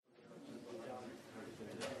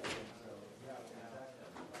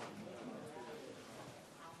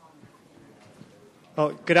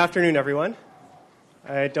Well, good afternoon, everyone.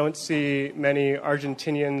 I don't see many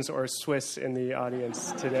Argentinians or Swiss in the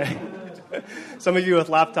audience today. Some of you with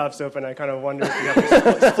laptops open, I kind of wonder if you have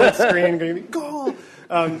a split screen going to be goal.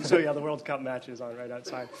 The World Cup match is on right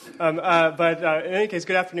outside. But in any case,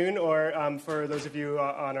 good afternoon, or for those of you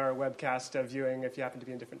on our webcast viewing, if you happen to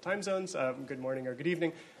be in different time zones, good morning or good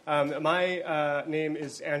evening. My name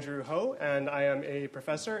is Andrew Ho, and I am a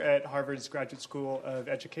professor at Harvard's Graduate School of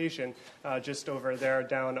Education, just over there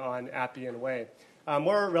down on Appian Way.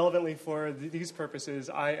 More relevantly for these purposes,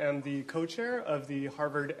 I am the co-chair of the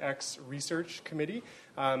Harvard X Research Committee,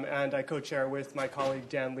 and I co-chair with my colleague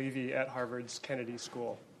Dan Levy at Harvard's Kennedy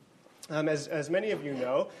School. As many of you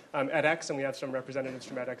know, edX, and we have some representatives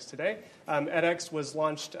from edX today, edX was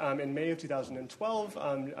launched in May of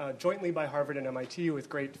 2012 jointly by Harvard and MIT with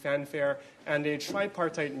great fanfare and a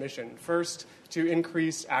tripartite mission. First, to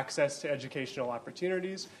increase access to educational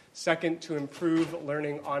opportunities. Second, to improve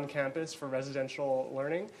learning on campus for residential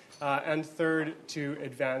learning. And third, to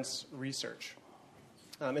advance research.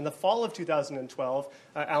 In the fall of 2012,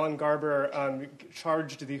 Alan Garber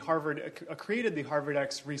created the Harvard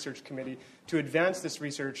X Research Committee to advance this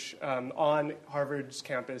research on Harvard's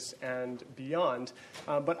campus and beyond.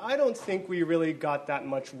 But I don't think we really got that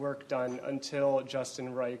much work done until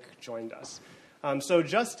Justin Reich joined us. So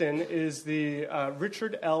Justin is the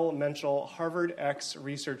Richard L. Menschel Harvard X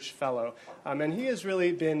Research Fellow, and he has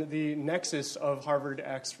really been the nexus of Harvard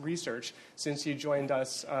X research since he joined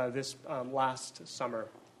us this last summer.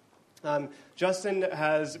 Justin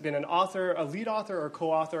has been an author, a lead author or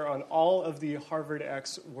co-author on all of the Harvard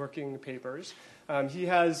X working papers. He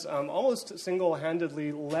has almost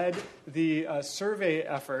single-handedly led the survey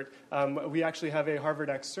effort. We actually have a Harvard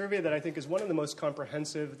X survey that I think is one of the most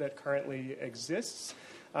comprehensive that currently exists.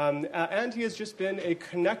 And he has just been a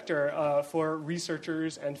connector for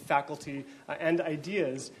researchers and faculty and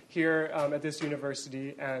ideas here at this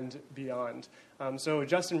university and beyond. So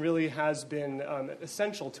Justin really has been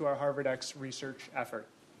essential to our Harvard X research effort.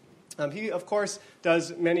 He, of course,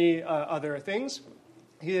 does many other things.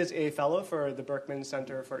 He is a fellow for the Berkman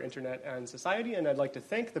Center for Internet and Society, and I'd like to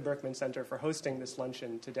thank the Berkman Center for hosting this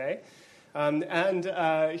luncheon today.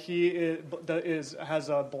 He has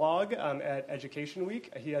a blog at Education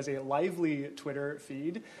Week. He has a lively Twitter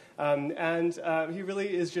feed. And he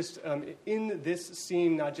really is just in this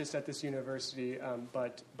scene, not just at this university,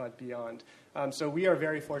 but beyond. So we are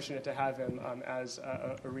very fortunate to have him as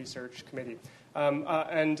a research committee.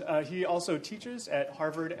 And he also teaches at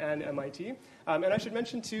Harvard and MIT. And I should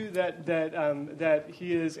mention, too, that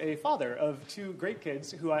he is a father of two great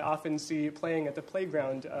kids who I often see playing at the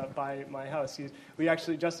playground by my house.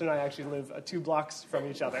 Justin and I actually live 2 blocks from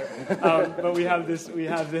each other. But we have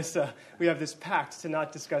this pact to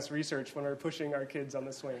not discuss research when we're pushing our kids on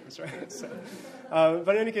the swings, right? So,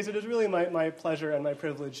 but in any case, it is really my pleasure and my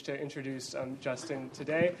privilege to introduce Justin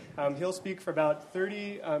today. He'll speak for about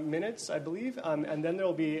 30 minutes, I believe, and then there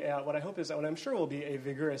will be what I'm sure will be a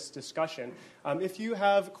vigorous discussion. If you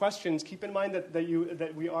have questions, keep in mind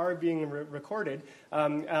that we are being recorded,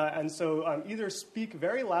 and so either speak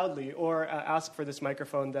very loudly or ask for this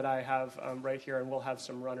microphone that I have right here, and we'll have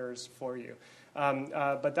some runners for you.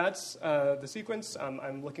 But that's the sequence.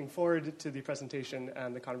 I'm looking forward to the presentation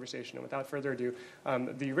and the conversation. And without further ado,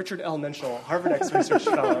 the Richard L. Menschel Harvard X Research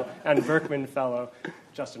Fellow and Berkman Fellow,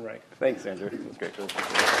 Justin Reich. Thanks, Andrew. It was great.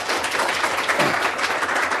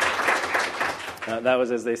 That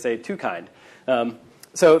was, as they say, too kind.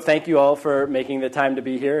 So thank you all for making the time to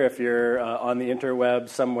be here. If you're on the interweb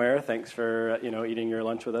somewhere, thanks for eating your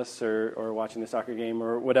lunch with us or watching the soccer game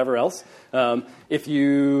or whatever else. I'm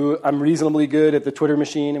reasonably good at the Twitter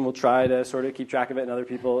machine, and we'll try to sort of keep track of it. And other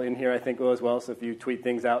people in here, I think, will as well. So if you tweet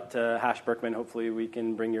things out to #Berkman, hopefully we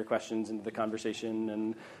can bring your questions into the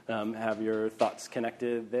conversation and have your thoughts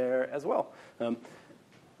connected there as well.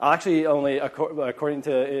 I'll actually only, according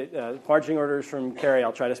to marching orders from Carrie,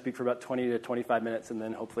 I'll try to speak for about 20 to 25 minutes and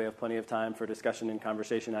then hopefully have plenty of time for discussion and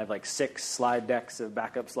conversation. I have like 6 slide decks of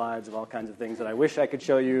backup slides of all kinds of things that I wish I could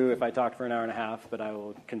show you if I talked for an hour and a half, but I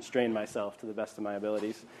will constrain myself to the best of my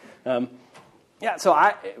abilities. So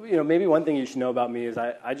maybe one thing you should know about me is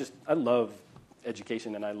I love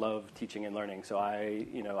education, and I love teaching and learning. So I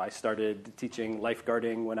started teaching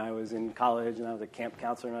lifeguarding when I was in college, and I was a camp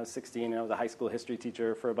counselor when I was 16, and I was a high school history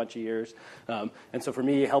teacher for a bunch of years. And so for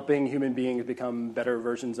me, helping human beings become better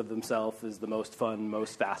versions of themselves is the most fun,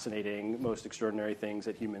 most fascinating, most extraordinary things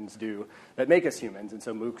that humans do that make us humans. And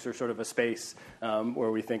so MOOCs are sort of a space where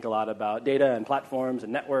we think a lot about data and platforms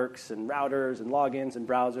and networks and routers and logins and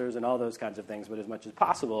browsers and all those kinds of things. But as much as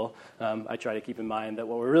possible, I try to keep in mind that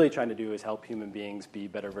what we're really trying to do is help human beings be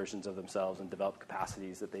better versions of themselves and develop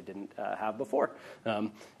capacities that they didn't have before.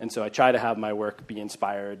 And so I try to have my work be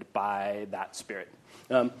inspired by that spirit.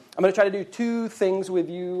 I'm going to try to do two things with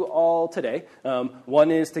you all today.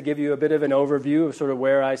 One is to give you a bit of an overview of sort of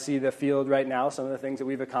where I see the field right now, some of the things that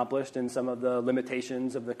we've accomplished and some of the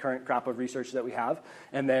limitations of the current crop of research that we have,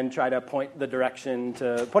 and then try to point a direction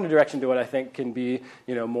to what I think can be,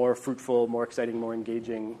 more fruitful, more exciting, more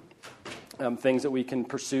engaging things that we can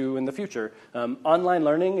pursue in the future. Online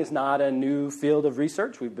learning is not a new field of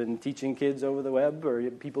research. We've been teaching kids over the web or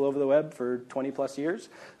people over the web for 20 plus years.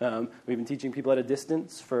 We've been teaching people at a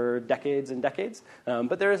distance for decades and decades.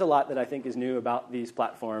 But there is a lot that I think is new about these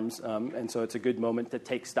platforms. And so it's a good moment to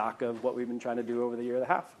take stock of what we've been trying to do over the year and a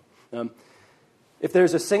half. If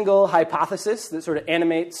there's a single hypothesis that sort of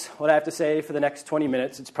animates what I have to say for the next 20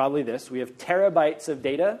 minutes, it's probably this. We have terabytes of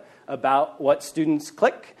data about what students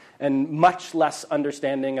click and much less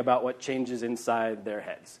understanding about what changes inside their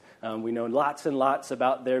heads. We know lots and lots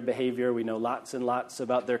about their behavior. We know lots and lots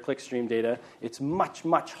about their clickstream data. It's much,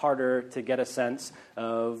 much harder to get a sense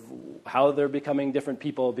of how they're becoming different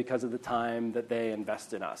people because of the time that they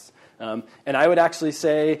invest in us. And I would actually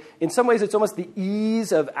say, in some ways, it's almost the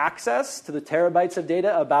ease of access to the terabytes of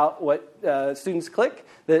data about what students click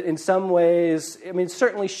that in some ways,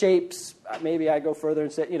 certainly shapes, maybe I go further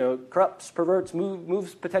and say, corrupts, perverts,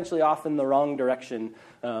 moves potentially off in the wrong direction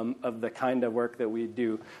of the kind of work that we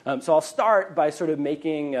do. So I'll start by sort of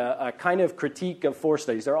making a kind of critique of 4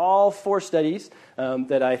 studies. They're all 4 studies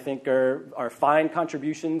that I think are fine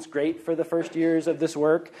contributions, great for the first years of this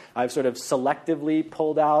work. I've sort of selectively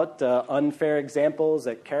pulled out unfair examples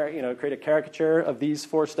that create a caricature of these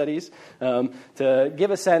 4 studies to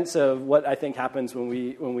give a sense of what I think happens when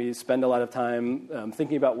we spend a lot of time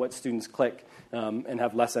thinking about what students click and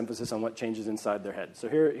have less emphasis on what changes inside their head. So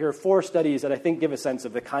here are 4 studies that I think give a sense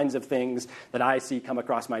of the kinds of things that I see come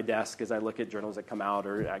across my desk as I look at journals that come out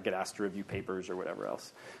or I get asked to review papers or whatever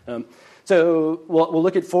else. So we'll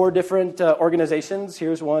look at 4 different organizations.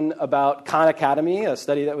 Here's one about Khan Academy, a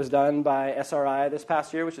study that was done by SRI this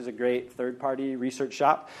past year, which is a great third-party research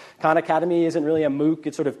shop. Khan Academy isn't really a MOOC.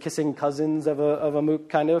 It's sort of kissing cousins of a MOOC,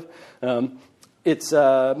 kind of. It's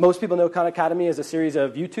most people know Khan Academy as a series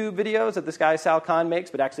of YouTube videos that this guy Sal Khan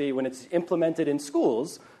makes, but actually when it's implemented in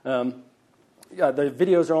schools, the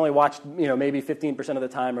videos are only watched, maybe 15% of the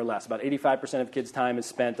time or less. About 85% of kids' time is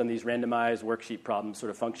spent on these randomized worksheet problems, sort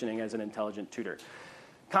of functioning as an intelligent tutor.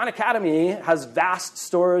 Khan Academy has vast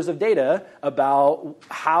stores of data about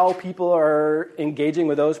how people are engaging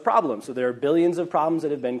with those problems. So there are billions of problems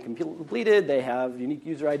that have been completed. They have unique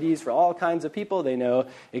user IDs for all kinds of people. They know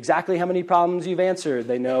exactly how many problems you've answered.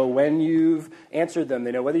 They know when you've answered them.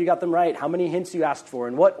 They know whether you got them right, how many hints you asked for,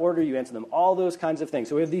 in what order you answered them, all those kinds of things.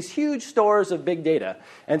 So we have these huge stores of big data.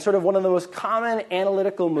 And sort of one of the most common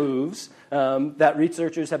analytical moves that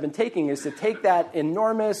researchers have been taking is to take that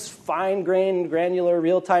enormous, fine-grained, granular,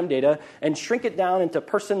 real-time data and shrink it down into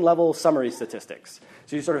person-level summary statistics.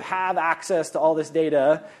 So you sort of have access to all this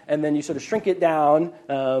data, and then you sort of shrink it down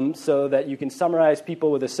so that you can summarize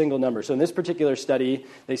people with a single number. So in this particular study,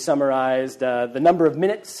 they summarized the number of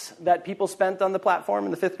minutes that people spent on the platform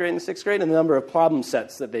in the 5th grade and the 6th grade, and the number of problem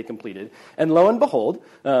sets that they completed. And lo and behold,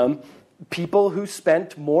 people who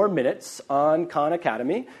spent more minutes on Khan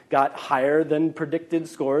Academy got higher than predicted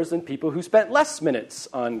scores than people who spent less minutes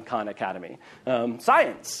on Khan Academy.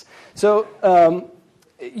 Science. So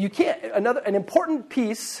an important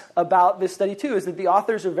piece about this study, too, is that the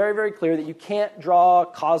authors are very, very clear that you can't draw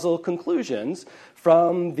causal conclusions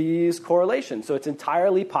from these correlations. So it's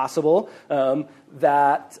entirely possible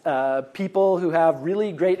that people who have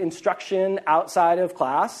really great instruction outside of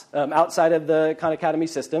class, outside of the Khan Academy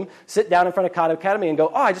system, sit down in front of Khan Academy and go,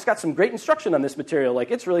 I just got some great instruction on this material.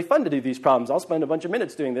 Like, it's really fun to do these problems. I'll spend a bunch of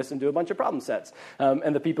minutes doing this and do a bunch of problem sets.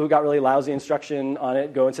 And the people who got really lousy instruction on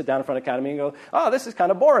it go and sit down in front of Academy and go, this is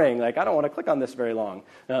kind of boring. Like, I don't want to click on this very long.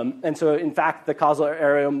 And so, in fact, the causal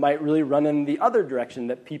area might really run in the other direction,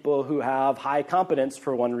 that people who have high competence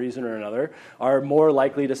for one reason or another are more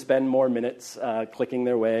likely to spend more minutes clicking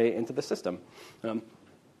their way into the system.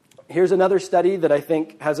 Here's another study that I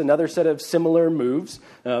think has another set of similar moves.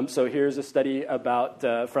 So here's a study about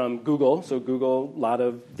from Google. So Google, a lot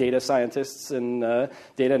of data scientists and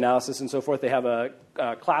data analysis and so forth. They have a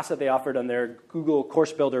class that they offered on their Google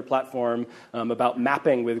Course Builder platform about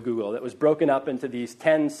mapping with Google that was broken up into these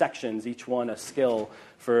 10 sections, each one a skill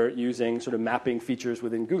for using sort of mapping features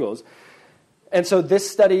within Google's. And so this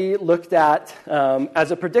study looked at, as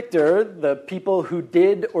a predictor, the people who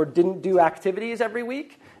did or didn't do activities every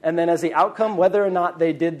week, and then as the outcome, whether or not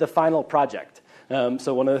they did the final project.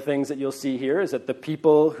 So one of the things that you'll see here is that the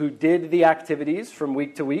people who did the activities from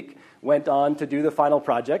week to week went on to do the final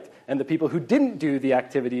project, and the people who didn't do the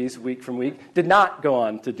activities week from week did not go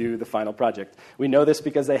on to do the final project. We know this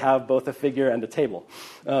because they have both a figure and a table.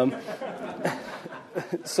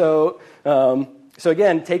 So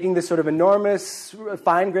again, taking this sort of enormous,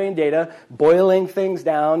 fine-grained data, boiling things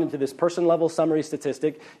down into this person-level summary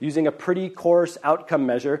statistic, using a pretty coarse outcome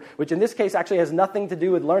measure, which in this case actually has nothing to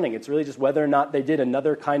do with learning. It's really just whether or not they did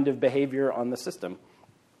another kind of behavior on the system.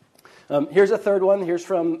 Here's a third one. Here's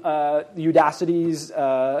from Udacity's.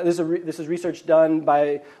 This is research done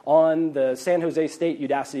on the San Jose State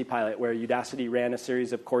Udacity pilot, where Udacity ran a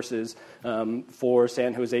series of courses for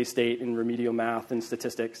San Jose State in remedial math and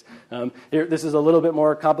statistics. This is a little bit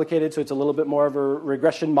more complicated, so it's a little bit more of a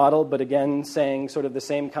regression model, but again, saying sort of the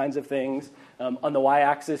same kinds of things. On the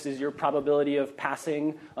y-axis is your probability of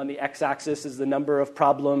passing. On the x-axis is the number of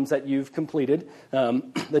problems that you've completed.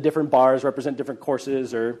 The different bars represent different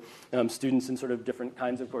courses or students in sort of different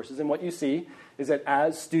kinds of courses. And what you see is that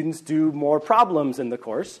as students do more problems in the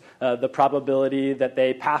course, the probability that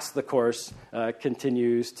they pass the course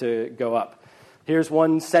continues to go up. Here's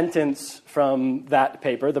one sentence from that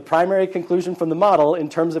paper. The primary conclusion from the model in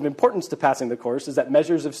terms of importance to passing the course is that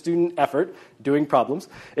measures of student effort, doing problems,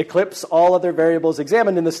 eclipse all other variables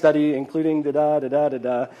examined in the study, including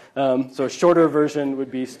da-da. So a shorter version would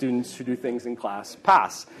be students who do things in class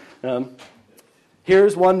pass.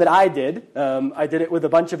 Here's one that I did. I did it with a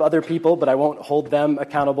bunch of other people, but I won't hold them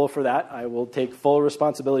accountable for that. I will take full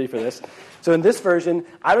responsibility for this. So in this version,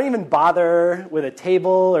 I don't even bother with a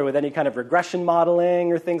table or with any kind of regression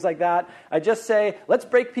modeling or things like that. I just say, let's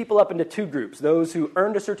break people up into two groups, those who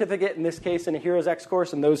earned a certificate, in this case in a Heroes X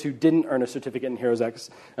course, and those who didn't earn a certificate in Heroes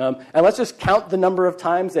X. And let's just count the number of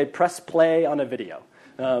times they press play on a video.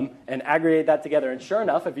 And aggregate that together. And sure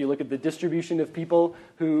enough, if you look at the distribution of people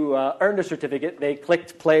who earned a certificate, they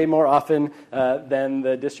clicked play more often than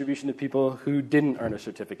the distribution of people who didn't earn a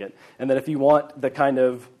certificate. And that if you want the kind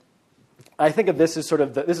of, I think of this as sort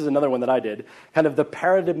of, this is another one that I did, kind of the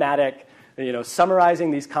paradigmatic, summarizing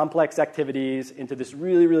these complex activities into this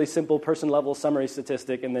really, really simple person-level summary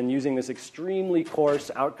statistic and then using this extremely coarse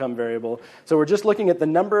outcome variable. So we're just looking at the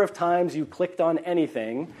number of times you clicked on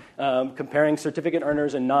anything, comparing certificate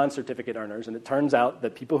earners and non-certificate earners. And it turns out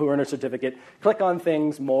that people who earn a certificate click on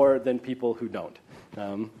things more than people who don't.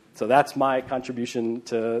 So that's my contribution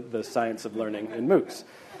to the science of learning in MOOCs.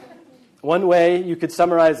 One way you could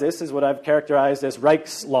summarize this is what I've characterized as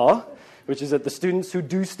Reich's law, which is that the students who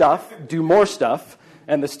do stuff do more stuff,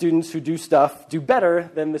 and the students who do stuff do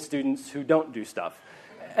better than the students who don't do stuff.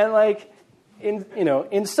 And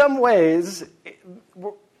in some ways,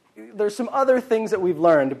 there's some other things that we've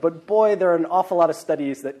learned, but boy, there are an awful lot of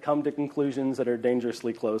studies that come to conclusions that are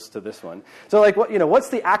dangerously close to this one. So what's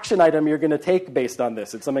the action item you're going to take based on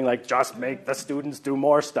this? It's something like, just make the students do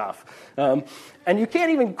more stuff. And you can't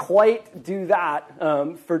even quite do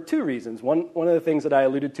that for two reasons. One of the things that I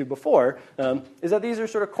alluded to before is that these are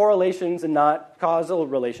sort of correlations and not causal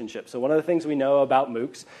relationships. So one of the things we know about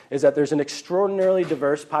MOOCs is that there's an extraordinarily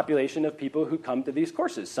diverse population of people who come to these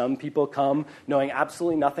courses. Some people come knowing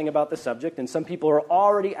absolutely nothing about the subject, and some people are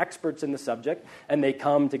already experts in the subject, and they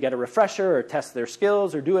come to get a refresher or test their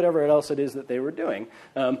skills or do whatever else it is that they were doing.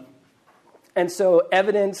 And so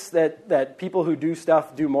evidence that people who do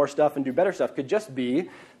stuff do more stuff and do better stuff could just be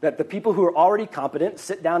that the people who are already competent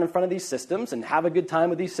sit down in front of these systems and have a good time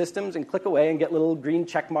with these systems and click away and get little green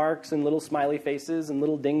check marks and little smiley faces and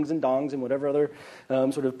little dings and dongs and whatever other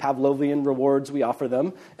sort of Pavlovian rewards we offer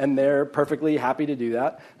them. And they're perfectly happy to do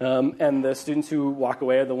that. And the students who walk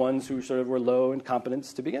away are the ones who sort of were low in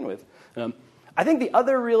competence to begin with. I think the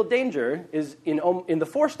other real danger is in the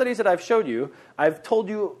 4 studies that I've showed you, I've told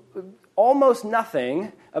you almost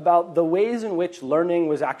nothing about the ways in which learning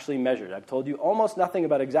was actually measured. I've told you almost nothing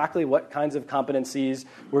about exactly what kinds of competencies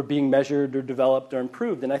were being measured or developed or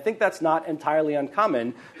improved. And I think that's not entirely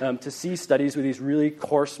uncommon to see studies with these really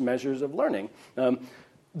coarse measures of learning.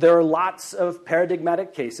 There are lots of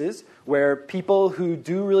paradigmatic cases where people who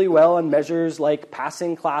do really well on measures like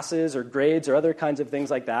passing classes or grades or other kinds of things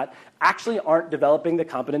like that actually aren't developing the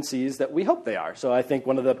competencies that we hope they are. So I think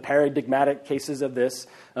one of the paradigmatic cases of this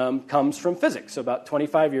comes from physics. So about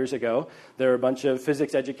 25 years ago, there were a bunch of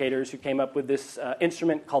physics educators who came up with this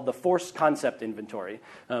instrument called the Force Concept Inventory.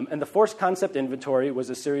 And the Force Concept Inventory was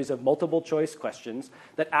a series of multiple choice questions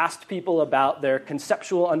that asked people about their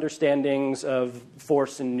conceptual understandings of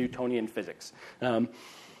force in Newtonian physics.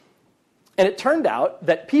 And it turned out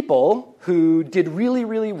that people who did really,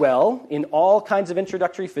 really well in all kinds of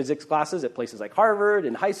introductory physics classes at places like Harvard,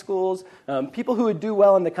 in high schools, people who would do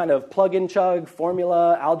well in the kind of plug-and-chug,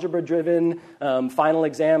 formula, algebra-driven final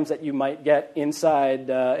exams that you might get inside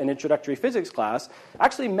an introductory physics class,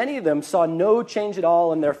 actually many of them saw no change at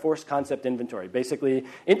all in their forced concept inventory. Basically,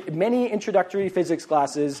 many introductory physics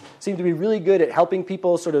classes seem to be really good at helping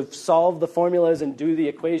people sort of solve the formulas and do the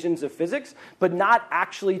equations of physics, but not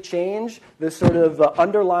actually change the sort of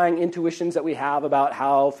underlying intuitions that we have about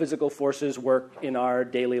how physical forces work in our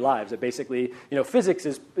daily lives. That basically, physics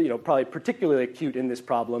is probably particularly acute in this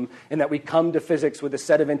problem, in that we come to physics with a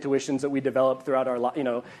set of intuitions that we develop throughout our life.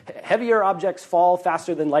 Heavier objects fall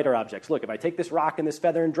faster than lighter objects. Look, if I take this rock and this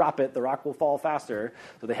feather and drop it, the rock will fall faster,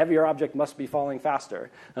 so the heavier object must be falling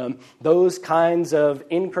faster. Those kinds of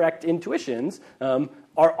incorrect intuitions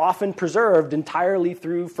are often preserved entirely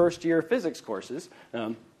through first-year physics courses.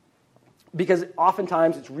 Because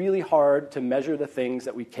oftentimes it's really hard to measure the things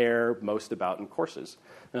that we care most about in courses.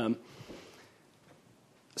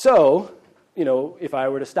 So, if I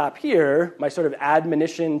were to stop here, my sort of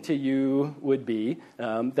admonition to you would be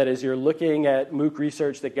that as you're looking at MOOC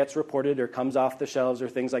research that gets reported or comes off the shelves or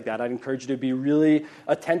things like that, I'd encourage you to be really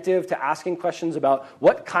attentive to asking questions about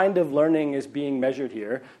what kind of learning is being measured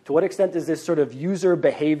here. To what extent is this sort of user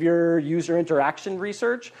behavior, user interaction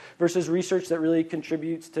research versus research that really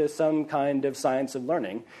contributes to some kind of science of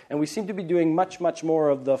learning? And we seem to be doing much, much more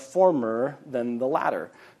of the former than the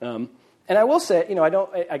latter. And I will say,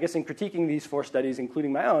 I guess in critiquing these 4 studies,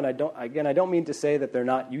 including my own, I don't mean to say that they're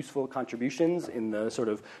not useful contributions in the sort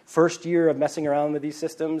of first year of messing around with these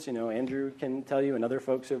systems. Andrew can tell you, and other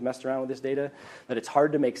folks who have messed around with this data, that it's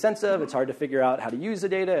hard to make sense of, it's hard to figure out how to use the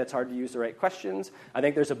data, it's hard to use the right questions. I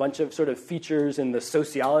think there's a bunch of sort of features in the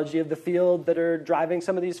sociology of the field that are driving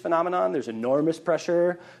some of these phenomenon. There's enormous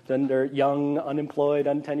pressure under young, unemployed,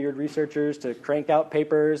 untenured researchers to crank out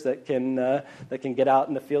papers that can get out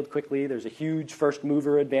in the field quickly. There's a huge first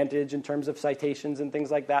mover advantage in terms of citations and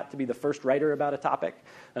things like that to be the first writer about a topic.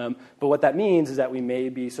 But what that means is that we may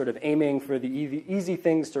be sort of aiming for the easy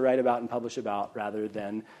things to write about and publish about rather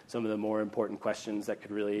than some of the more important questions that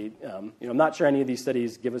could really, I'm not sure any of these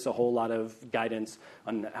studies give us a whole lot of guidance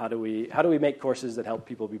on how do we make courses that help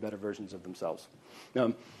people be better versions of themselves.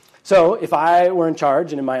 So if I were in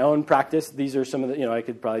charge and in my own practice, these are some of the, I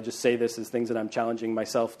could probably just say this as things that I'm challenging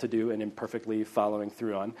myself to do and imperfectly following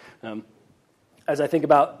through on. As I think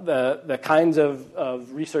about the kinds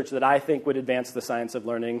of research that I think would advance the science of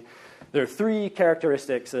learning, there are 3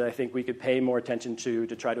 characteristics that I think we could pay more attention to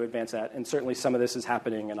try to advance that. And certainly some of this is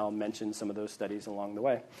happening, and I'll mention some of those studies along the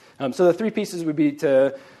way. So the 3 pieces would be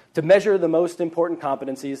to measure the most important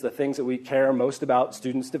competencies, the things that we care most about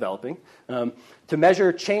students developing, to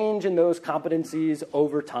measure change in those competencies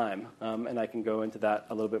over time, and I can go into that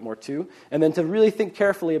a little bit more too, and then to really think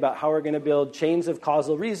carefully about how we're going to build chains of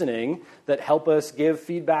causal reasoning that help us give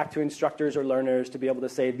feedback to instructors or learners to be able to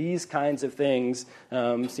say these kinds of things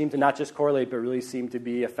seem to not just correlate, but really seem to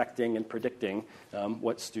be affecting and predicting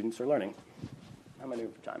what students are learning. How am I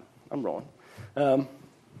doing for time? I'm rolling.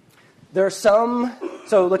 There are some,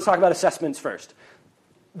 so let's talk about assessments first.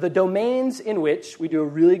 The domains in which we do a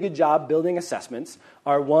really good job building assessments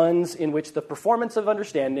are ones in which the performance of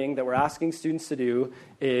understanding that we're asking students to do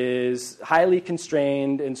is highly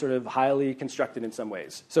constrained and sort of highly constructed in some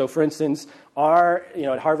ways. So for instance,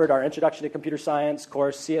 at Harvard, our Introduction to Computer Science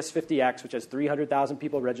course, CS50X, which has 300,000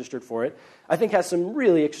 people registered for it, I think has some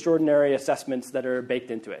really extraordinary assessments that are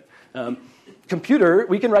baked into it.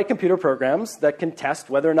 We can write computer programs that can test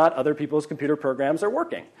whether or not other people's computer programs are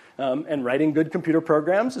working. And writing good computer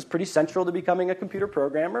programs is pretty central to becoming a computer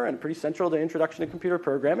programmer and pretty central to Introduction to Computer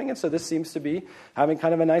Programming. And so this seems to be having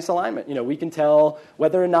kind of a nice alignment. We can tell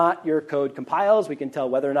whether or not your code compiles. We can tell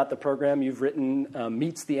whether or not the program you've written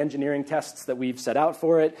meets the engineering tests that we've set out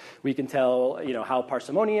for it. We can tell how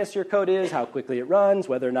parsimonious your code is, how quickly it runs,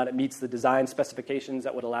 whether or not it meets the design specifications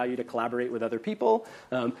that would allow you to collaborate with other people.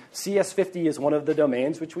 CS50 is one of the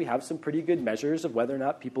domains which we have some pretty good measures of whether or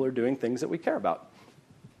not people are doing things that we care about.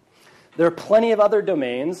 There are plenty of other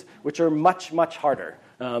domains which are much, much harder.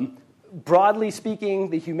 Broadly speaking,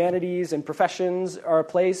 the humanities and professions are a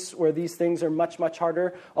place where these things are much, much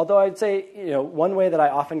harder. Although I'd say, one way that I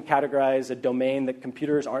often categorize a domain that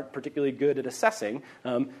computers aren't particularly good at assessing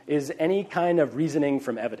is any kind of reasoning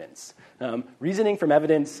from evidence. Reasoning from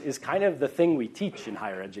evidence is kind of the thing we teach in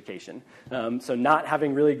higher education. So not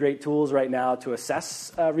having really great tools right now to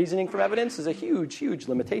assess reasoning from evidence is a huge, huge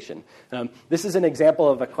limitation. This is an example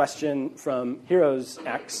of a question from Heroes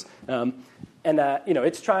X.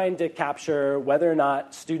 it's trying to capture whether or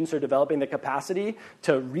not students are developing the capacity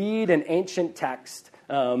to read an ancient text,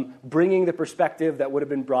 bringing the perspective that would have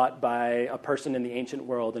been brought by a person in the ancient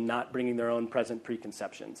world and not bringing their own present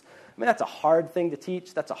preconceptions. I mean, that's a hard thing to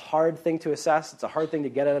teach. That's a hard thing to assess. It's a hard thing to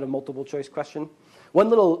get at a multiple choice question. One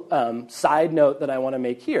little side note that I want to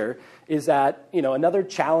make here is that another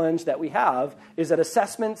challenge that we have is that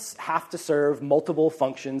assessments have to serve multiple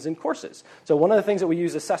functions in courses. So one of the things that we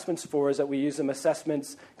use assessments for is that we use them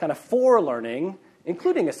assessments kind of for learning,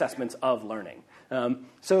 including assessments of learning.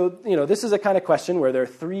 This is a kind of question where there are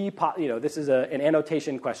three, this is an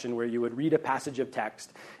annotation question where you would read a passage of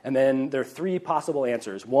text, and then there are three possible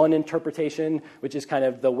answers. One interpretation, which is kind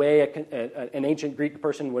of the way an ancient Greek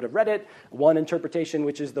person would have read it. One interpretation,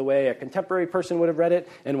 which is the way a contemporary person would have read it.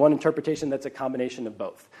 And one interpretation that's a combination of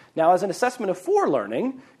both. Now, as an assessment of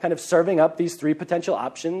for-learning, kind of serving up these three potential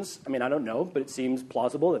options, I mean, I don't know, but it seems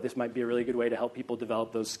plausible that this might be a really good way to help people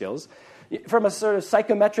develop those skills. From a sort of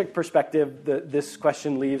psychometric perspective, this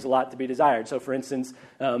question leaves a lot to be desired. So, for instance,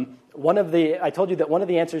 I told you that one of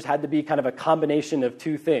the answers had to be kind of a combination of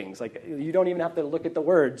two things. Like, you don't even have to look at the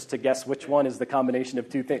words to guess which one is the combination of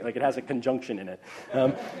two things. Like, it has a conjunction in it.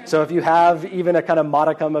 So if you have even a kind of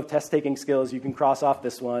modicum of test-taking skills, you can cross off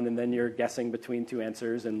this one, and then you're guessing between two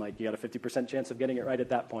answers, and you got a 50% chance of getting it right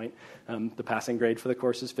at that point. The passing grade for the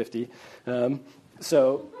course is 50. As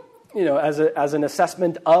an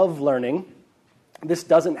assessment of learning, this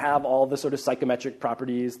doesn't have all the sort of psychometric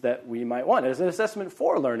properties that we might want. As an assessment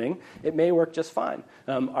for learning, it may work just fine.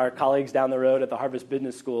 Our colleagues down the road at the Harvard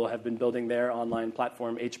Business School have been building their online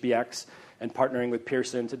platform, HBX, and partnering with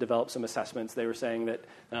Pearson to develop some assessments. They were saying that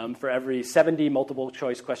for every 70 multiple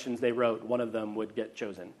choice questions they wrote, one of them would get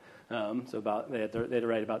chosen. They had to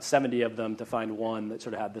write about 70 of them to find one that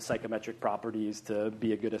sort of had the psychometric properties to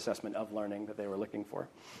be a good assessment of learning that they were looking for.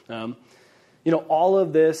 All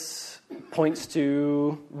of this points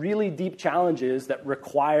to really deep challenges that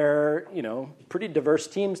require, pretty diverse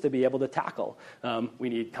teams to be able to tackle. We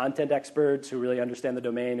need content experts who really understand the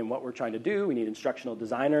domain and what we're trying to do. We need instructional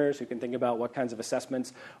designers who can think about what kinds of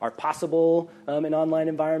assessments are possible in online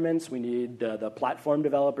environments. We need the platform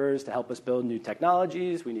developers to help us build new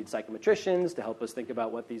technologies. We need psychometricians to help us think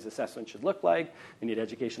about what these assessments should look like. We need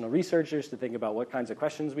educational researchers to think about what kinds of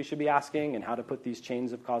questions we should be asking and how to put these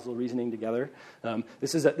chains of causal reasoning together.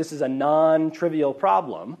 This is a non-trivial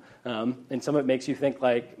problem, and some of it makes you think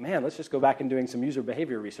man, let's just go back and doing some user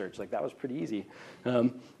behavior research. That was pretty easy.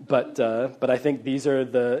 But I think these are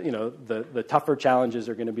the tougher challenges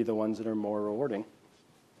are going to be the ones that are more rewarding.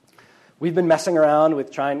 We've been messing around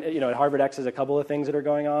with trying, at Harvard X, there's a couple of things that are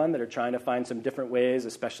going on that are trying to find some different ways,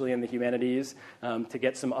 especially in the humanities, to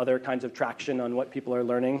get some other kinds of traction on what people are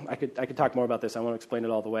learning. I could talk more about this. I won't explain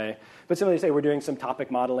it all the way. But simply to say, we're doing some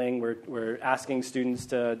topic modeling. We're asking students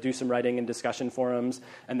to do some writing in discussion forums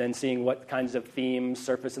and then seeing what kinds of themes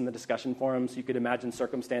surface in the discussion forums. You could imagine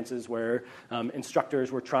circumstances where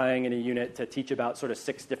instructors were trying in a unit to teach about sort of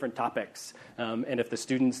 6 different topics. And if the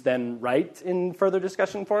students then write in further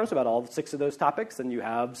discussion forums about all 6 of those topics, then you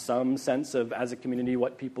have some sense of, as a community,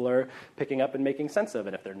 what people are picking up and making sense of.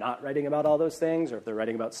 And if they're not writing about all those things, or if they're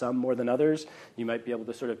writing about some more than others, you might be able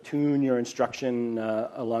to sort of tune your instruction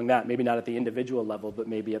along that. Maybe not at the individual level, but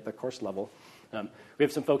maybe at the course level. We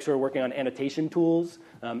have some folks who are working on annotation tools.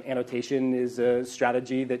 Annotation is a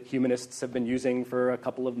strategy that humanists have been using for a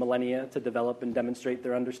couple of millennia to develop and demonstrate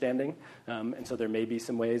their understanding. And so there may be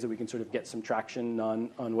some ways that we can sort of get some traction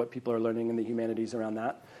on what people are learning in the humanities around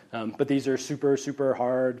that. But these are super, super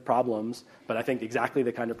hard problems. But I think exactly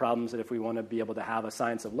the kind of problems that if we want to be able to have a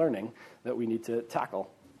science of learning that we need to tackle.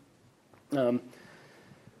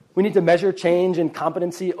 We need to measure change in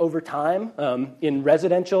competency over time. In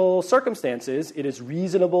residential circumstances, it is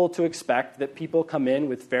reasonable to expect that people come in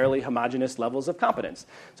with fairly homogeneous levels of competence.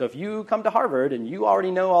 So if you come to Harvard and you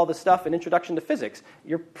already know all the stuff in Introduction to Physics,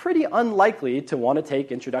 you're pretty unlikely to want to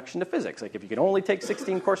take Introduction to Physics. If you can only take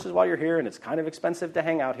 16 courses while you're here and it's kind of expensive to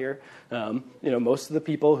hang out here, most of the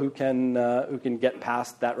people who can get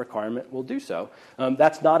past that requirement will do so.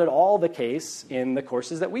 That's not at all the case in the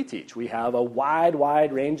courses that we teach. We have a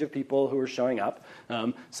wide range of people who are showing up.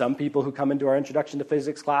 Some people who come into our Introduction to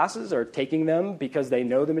Physics classes are taking them because they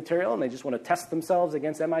know the material and they just want to test themselves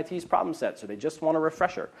against MIT's problem sets, or they just want a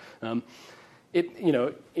refresher.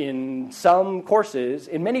 In some courses,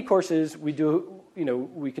 in many courses, we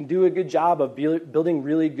can do a good job of building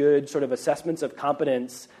really good sort of assessments of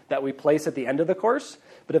competence that we place at the end of the course.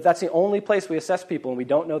 But if that's the only place we assess people and we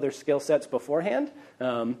don't know their skill sets beforehand,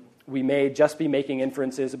 we may just be making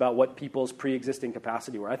inferences about what people's pre-existing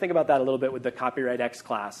capacity were. I think about that a little bit with the Copyright X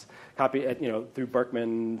class. Through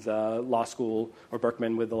Berkman's law school, or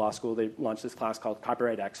Berkman with the law school, they launched this class called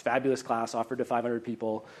Copyright X. Fabulous class, offered to 500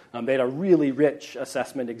 people. They had a really rich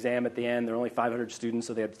assessment exam at the end. There were only 500 students,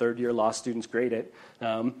 so they had third-year law students grade it.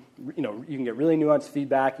 You can get really nuanced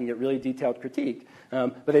feedback, you can get really detailed critique.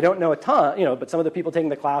 But they don't know a ton, but some of the people taking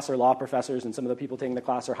the class are law professors and some of the people taking the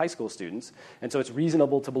class are high school students. And so it's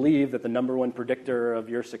reasonable to believe that the number one predictor of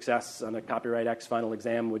your success on a Copyright X final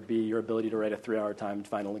exam would be your ability to write a 3-hour timed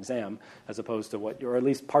final exam, as opposed to or at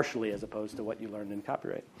least partially as opposed to what you learned in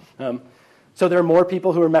copyright. So there are more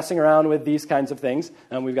people who are messing around with these kinds of things.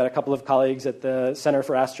 We've got a couple of colleagues at the Center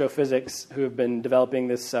for Astrophysics who have been developing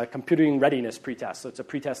this computing readiness pretest. So it's a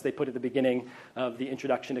pretest they put at the beginning of the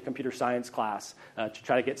Introduction to Computer Science class to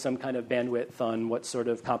try to get some kind of bandwidth on what sort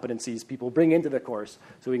of competencies people bring into the course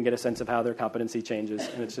so we can get a sense of how their competency changes.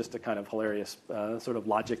 And it's just a kind of hilarious sort of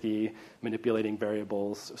logic-y, manipulating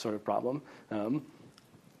variables sort of problem.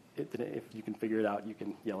 If you can figure it out, you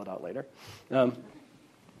can yell it out later.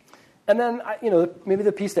 And then, maybe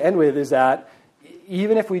the piece to end with is that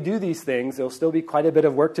even if we do these things, there'll still be quite a bit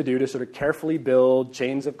of work to do to sort of carefully build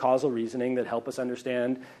chains of causal reasoning that help us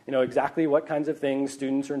understand, exactly what kinds of things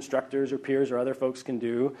students or instructors or peers or other folks can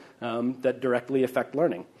do that directly affect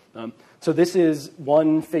learning. So this is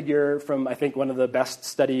one figure from, I think, one of the best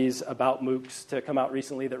studies about MOOCs to come out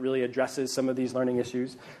recently that really addresses some of these learning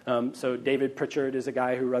issues. So David Pritchard is a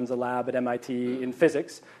guy who runs a lab at MIT in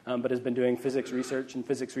physics, but has been doing physics research and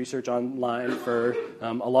physics research online for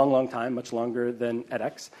a long, long time, much longer than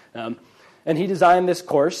edX. And he designed this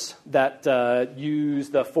course that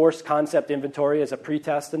used the force concept inventory as a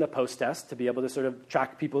pretest and a post-test to be able to sort of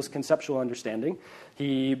track people's conceptual understanding.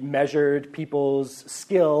 He measured people's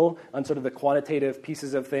skill on sort of the quantitative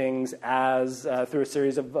pieces of things as through a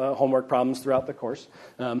series of homework problems throughout the course.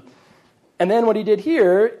 And then what he did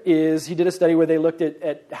here is he did a study where they looked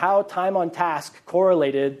at how time on task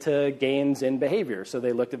correlated to gains in behavior. So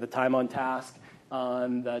they looked at the time on task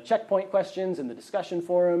on the checkpoint questions and the discussion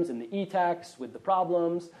forums and the e-text with the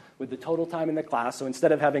problems, with the total time in the class. So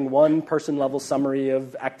instead of having one person-level summary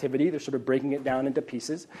of activity, they're sort of breaking it down into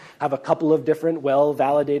pieces, have a couple of different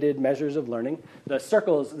well-validated measures of learning. The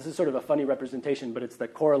circles, this is sort of a funny representation, but it's the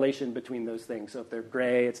correlation between those things. So if they're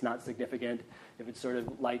gray, it's not significant. If it's sort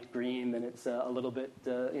of light green, then it's a little bit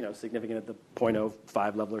significant at the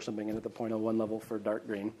 0.05 level or something, and at the 0.01 level for dark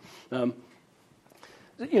green.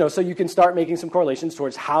 So you can start making some correlations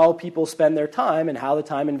towards how people spend their time and how the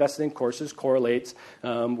time invested in courses correlates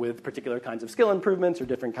with particular kinds of skill improvements or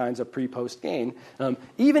different kinds of pre-post gain.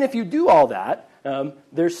 Even if you do all that,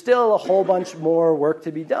 there's still a whole bunch more work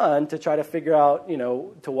to be done to try to figure out,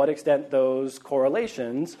 to what extent those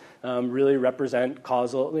correlations really represent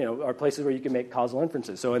causal, are places where you can make causal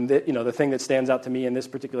inferences. So, the thing that stands out to me in this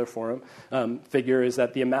particular forum figure is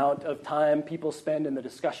that the amount of time people spend in the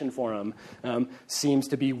discussion forum seems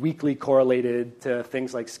to be weakly correlated to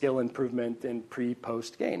things like skill improvement and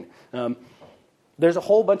pre-post gain. There's a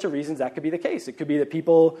whole bunch of reasons that could be the case. It could be that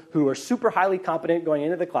people who are super highly competent going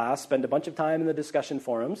into the class spend a bunch of time in the discussion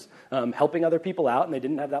forums helping other people out, and they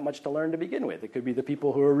didn't have that much to learn to begin with. It could be the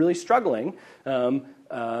people who are really struggling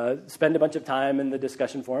spend a bunch of time in the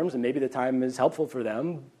discussion forums, and maybe the time is helpful for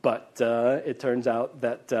them, but it turns out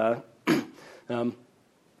that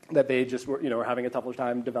that they just were having a tougher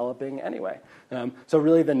time developing anyway. So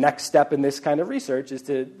really the next step in this kind of research is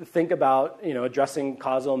to think about addressing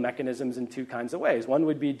causal mechanisms in two kinds of ways. One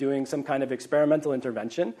would be doing some kind of experimental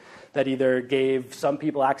intervention that either gave some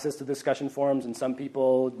people access to discussion forums and some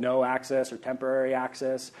people no access or temporary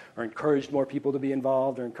access, or encouraged more people to be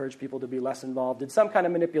involved or encouraged people to be less involved, did some kind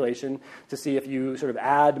of manipulation to see if you sort of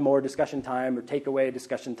add more discussion time or take away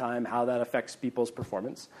discussion time, how that affects people's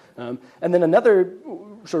performance. And then another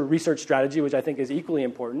sort of research strategy, which I think is equally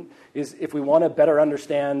important, is if we want to better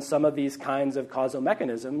understand some of these kinds of causal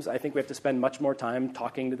mechanisms, I think we have to spend much more time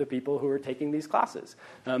talking to the people who are taking these classes.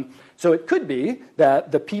 So it could be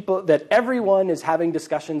that that everyone is having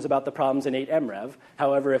discussions about the problems in 8MRev.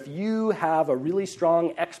 However, if you have a really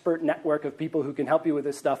strong expert network of people who can help you with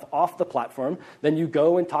this stuff off the platform, then you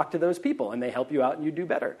go and talk to those people, and they help you out, and you do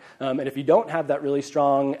better. And if you don't have that really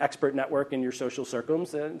strong expert network in your social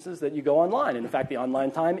circumstances, then you go online. And in fact, the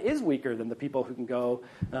online time time is weaker than the people who can go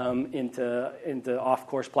into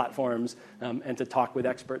off-course platforms and to talk with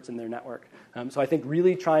experts in their network. So I think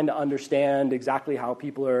really trying to understand exactly how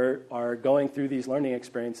people are going through these learning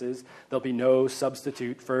experiences, there'll be no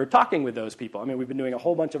substitute for talking with those people. I mean, we've been doing a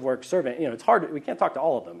whole bunch of work surveying. It's hard. We can't talk to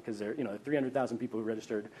all of them because there are 300,000 people who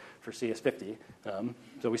registered for CS50.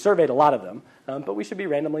 So we surveyed a lot of them. But we should be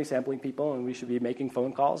randomly sampling people, and we should be making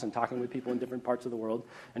phone calls and talking with people in different parts of the world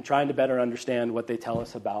and trying to better understand what they tell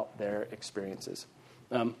us about their experiences.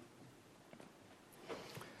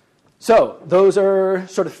 So those are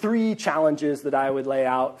sort of three challenges that I would lay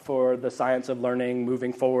out for the science of learning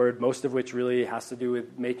moving forward, most of which really has to do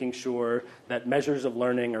with making sure that measures of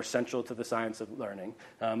learning are central to the science of learning.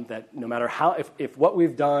 That no matter how, if what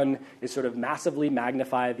we've done is sort of massively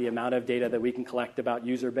magnify the amount of data that we can collect about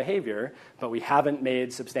user behavior, but we haven't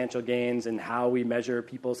made substantial gains in how we measure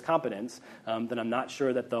people's competence, then I'm not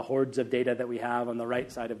sure that the hordes of data that we have on the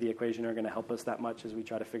right side of the equation are going to help us that much as we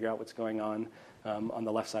try to figure out what's going on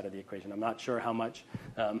the left side of the equation. I'm not sure how much.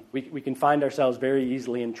 We can find ourselves very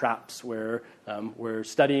easily in traps where we're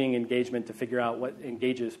studying engagement to figure out what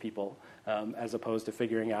engages people as opposed to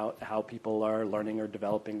figuring out how people are learning or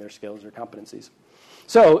developing their skills or competencies.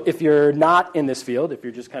 So if you're not in this field, if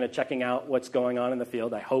you're just kind of checking out what's going on in the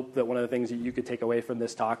field, I hope that one of the things that you could take away from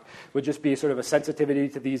this talk would just be sort of a sensitivity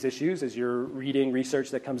to these issues as you're reading research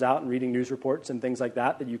that comes out and reading news reports and things like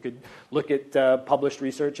that, that you could look at published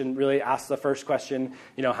research and really ask the first question,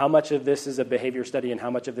 how much of this is a behavior study and how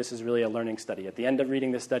much of this is really a learning study? At the end of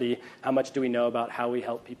reading this study, how much do we know about how we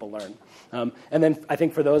help people learn? And then I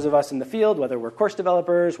think for those of us in the field, whether we're course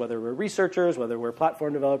developers, whether we're researchers, whether we're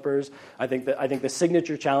platform developers, I think the signature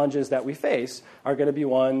challenges that we face are going to be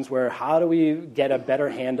ones where how do we get a better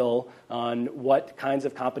handle on what kinds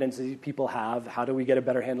of competencies people have? How do we get a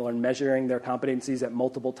better handle on measuring their competencies at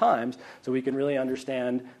multiple times so we can really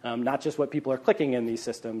understand not just what people are clicking in these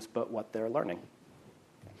systems, but what they're learning?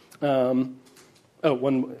 I'll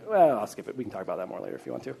skip it. We can talk about that more later if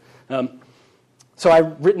you want to. So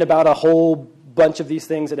I've written about a whole bunch of these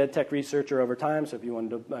things at EdTech Researcher over time, so if you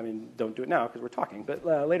wanted to, don't do it now because we're talking, but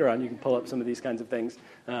later on you can pull up some of these kinds of things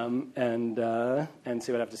and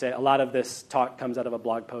see what I have to say. A lot of this talk comes out of a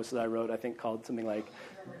blog post that I wrote, I think called something like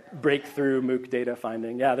Breakthrough MOOC Data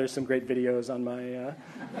Finding. Yeah, there's some great videos on my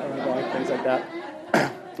blog, things like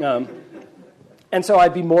that. And so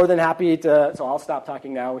I'd be more than happy to, so I'll stop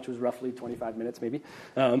talking now, which was roughly 25 minutes maybe.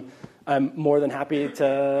 I'm more than happy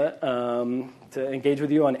to engage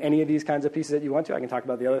with you on any of these kinds of pieces that you want to. I can talk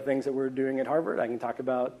about the other things that we're doing at Harvard. I can talk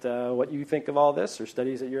about what you think of all this, or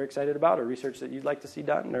studies that you're excited about, or research that you'd like to see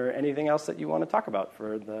done, or anything else that you want to talk about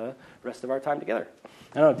for the rest of our time together.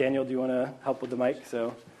 I don't know, Daniel, do you want to help with the mic?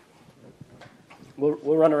 So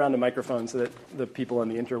we'll run around the microphone so that the people on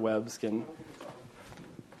the interwebs can...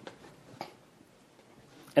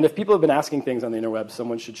 And if people have been asking things on the interwebs,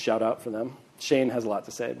 someone should shout out for them. Shane has a lot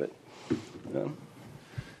to say, but...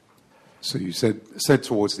 So you said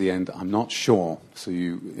towards the end, I'm not sure. So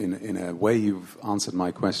you, in a way, you've answered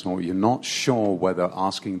my question, or you're not sure whether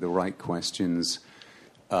asking the right questions,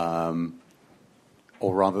 or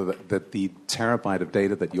rather that the terabyte of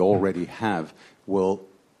data that you already have will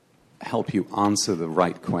help you answer the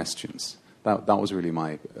right questions. That was really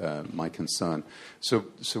my concern. So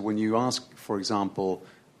when you ask, for example,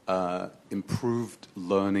 improved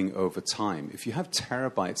learning over time, if you have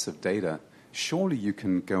terabytes of data, surely you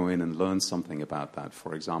can go in and learn something about that.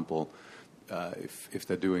 For example, if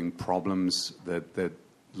they're doing problems, they're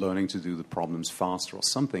learning to do the problems faster or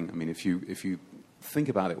something. I mean, if you think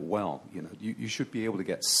about it well, you should be able to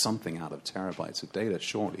get something out of terabytes of data,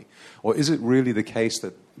 surely. Or is it really the case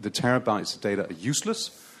that the terabytes of data are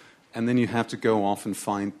useless, and then you have to go off and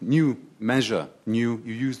find you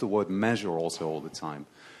use the word measure also all the time.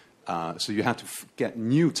 So you have to get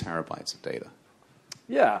new terabytes of data.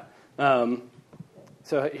 Yeah.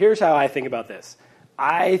 So here's how I think about this.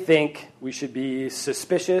 I think we should be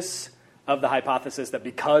suspicious of the hypothesis that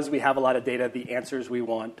because we have a lot of data, the answers we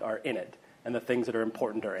want are in it, and the things that are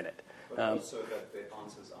important are in it. But also that the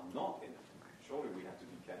answers are not in it. Surely we have to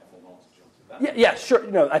be careful not to jump to that. Yeah, sure.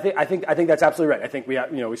 No, I think that's absolutely right. I think we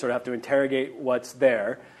sort of have to interrogate what's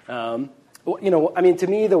there. I mean, to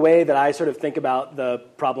me, the way that I sort of think about the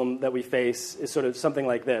problem that we face is sort of something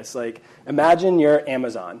like this. Like, imagine you're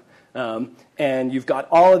Amazon, and you've got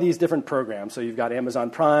all of these different programs. So you've got Amazon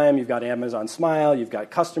Prime, you've got Amazon Smile, you've got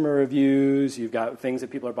customer reviews, you've got things that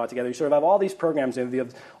people are brought together. You sort of have all these programs, and you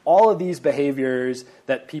have all of these behaviors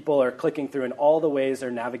that people are clicking through and all the ways they're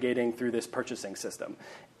navigating through this purchasing system.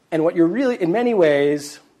 And what you're really, in many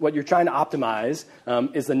ways, what you're trying to optimize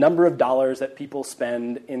is the number of dollars that people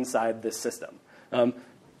spend inside this system.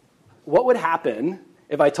 what would happen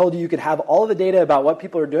if I told you could have all of the data about what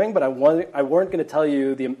people are doing, but I weren't going to tell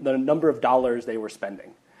you the number of dollars they were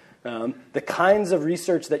spending? The kinds of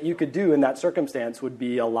research that you could do in that circumstance would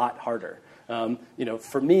be a lot harder.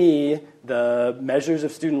 For me, the measures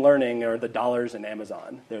of student learning are the dollars in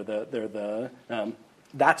Amazon.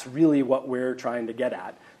 That's really what we're trying to get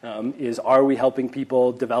at. Is are we helping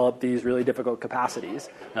people develop these really difficult capacities?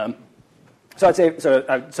 So I'd say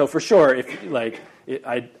so for sure.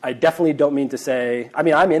 I definitely don't mean to say. I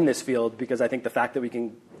mean, I'm in this field because I think the fact that we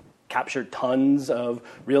can capture tons of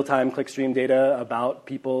real-time clickstream data about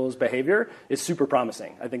people's behavior is super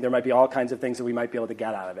promising. I think there might be all kinds of things that we might be able to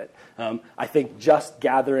get out of it. I think just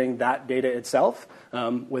gathering that data itself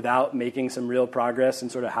without making some real progress in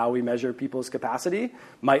sort of how we measure people's capacity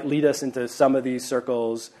might lead us into some of these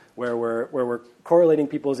circles where we're correlating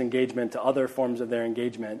people's engagement to other forms of their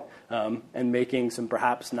engagement and making some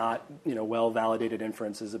perhaps not well-validated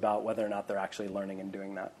inferences about whether or not they're actually learning and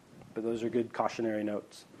doing that. But those are good cautionary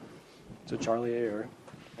notes. So Charlie or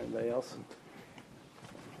anybody else?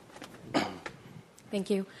 Thank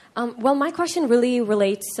you. Well, my question really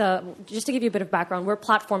relates, just to give you a bit of background, we're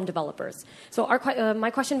platform developers. So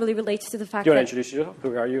my question really relates to the fact that... Do you want to introduce yourself?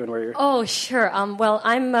 Who are you and where you're... Oh, sure. Well,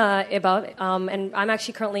 I'm Iba, and I'm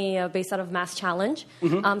actually currently based out of Mass Challenge.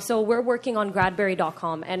 Mm-hmm. So we're working on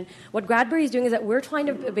Gradberry.com. And what Gradberry is doing is that we're trying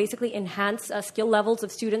to basically enhance skill levels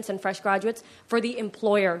of students and fresh graduates for the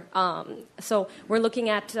employer. So we're looking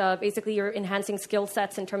at basically you're enhancing skill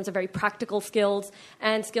sets in terms of very practical skills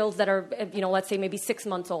and skills that are, let's say maybe 6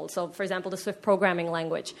 months old. So, for example, the Swift programming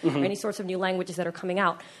language, or any sorts of new languages that are coming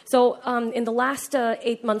out. So, in the last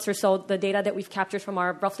 8 months or so, the data that we've captured from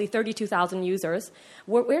our roughly 32,000 users,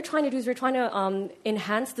 what we're trying to do is we're trying to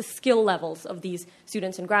enhance the skill levels of these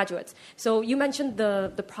students and graduates. So, you mentioned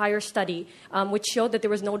the prior study, which showed that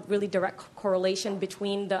there was no really direct correlation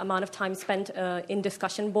between the amount of time spent in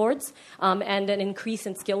discussion boards and an increase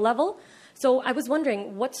in skill level. So, I was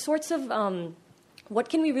wondering, what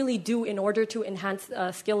can we really do in order to enhance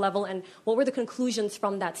skill level, and what were the conclusions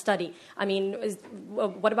from that study? I mean,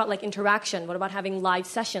 what about interaction? What about having live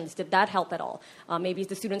sessions? Did that help at all? Maybe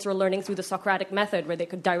the students were learning through the Socratic method, where they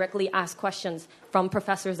could directly ask questions from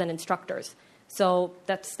professors and instructors. So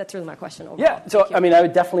that's really my question overall. Yeah, so I mean, I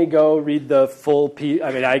would definitely go read the full piece.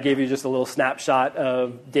 I mean, I gave you just a little snapshot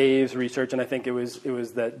of Dave's research, and I think it was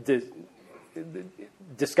that the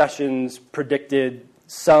discussions predicted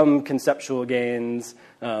some conceptual gains,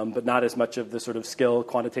 but not as much of the sort of skill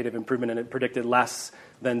quantitative improvement, and it predicted less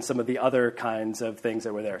than some of the other kinds of things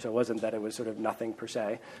that were there. So it wasn't that it was sort of nothing per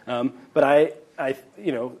se. But I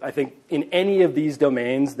think in any of these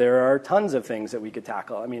domains, there are tons of things that we could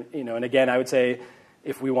tackle. I mean, and again, I would say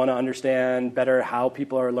if we want to understand better how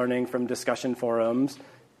people are learning from discussion forums,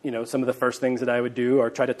 some of the first things that I would do are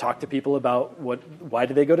try to talk to people about why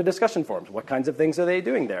do they go to discussion forums? What kinds of things are they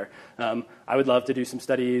doing there? I would love to do some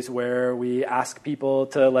studies where we ask people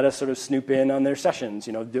to let us sort of snoop in on their sessions,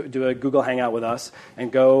 do a Google Hangout with us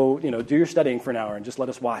and go, do your studying for an hour and just let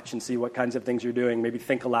us watch and see what kinds of things you're doing. Maybe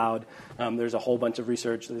think aloud. There's a whole bunch of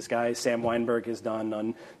research that this guy, Sam Weinberg, has done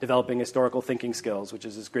on developing historical thinking skills, which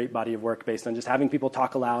is this great body of work based on just having people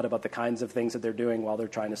talk aloud about the kinds of things that they're doing while they're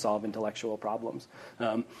trying to solve intellectual problems.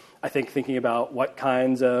 I think thinking about what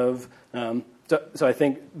kinds of so I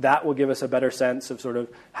think that will give us a better sense of sort of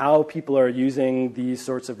how people are using these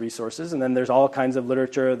sorts of resources. And then there's all kinds of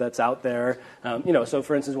literature that's out there. So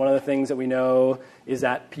for instance, one of the things that we know is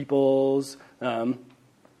that people's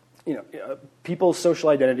social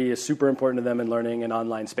identity is super important to them in learning in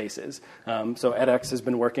online spaces. So edX has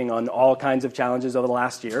been working on all kinds of challenges over the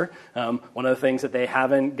last year. One of the things that they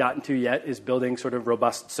haven't gotten to yet is building sort of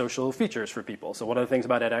robust social features for people. So one of the things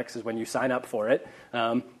about edX is when you sign up for it,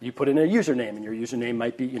 you put in a username, and your username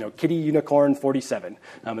might be, kittyunicorn47.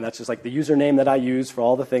 And that's just like the username that I use for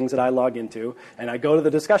all the things that I log into. And I go to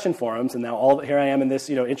the discussion forums, and now here I am in this,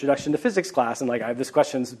 introduction to physics class, and I have this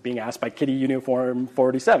questions being asked by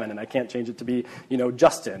kittyunicorn47, and I can't change it to be,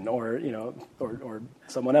 Justin or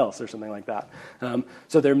someone else or something like that.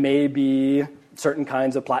 So there may be certain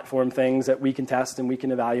kinds of platform things that we can test and we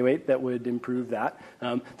can evaluate that would improve that.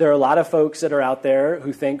 There are a lot of folks that are out there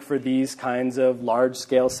who think for these kinds of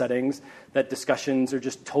large-scale settings that discussions are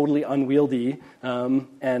just totally unwieldy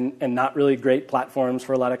and not really great platforms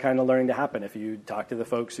for a lot of kind of learning to happen. If you talk to the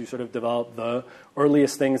folks who sort of developed the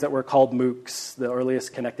earliest things that were called MOOCs, the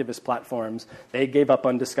earliest connectivist platforms, they gave up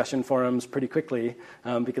on discussion forums pretty quickly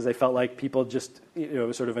because they felt like people just, it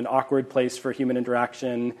was sort of an awkward place for human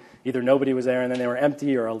interaction. Either nobody was there and then they were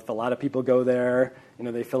empty, or if a lot of people go there,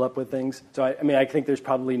 they fill up with things. So I think there's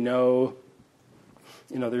probably no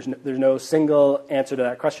there's no single answer to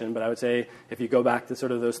that question, but I would say if you go back to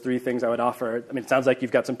sort of those three things I would offer, I mean, it sounds like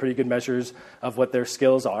you've got some pretty good measures of what their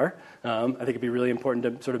skills are. I think it'd be really important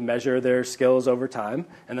to sort of measure their skills over time,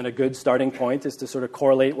 and then a good starting point is to sort of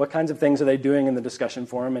correlate what kinds of things are they doing in the discussion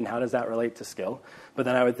forum and how does that relate to skill. But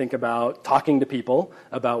then I would think about talking to people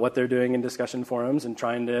about what they're doing in discussion forums and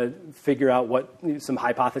trying to figure out some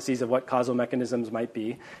hypotheses of what causal mechanisms might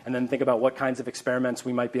be, and then think about what kinds of experiments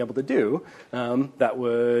we might be able to do that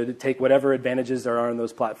would take whatever advantages there are in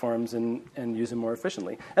those platforms and use them more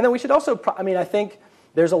efficiently. And then we should also, I think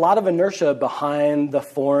there's a lot of inertia behind the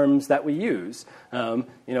forms that we use.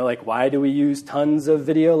 Like why do we use tons of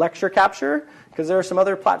video lecture capture? Because there are some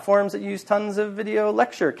other platforms that use tons of video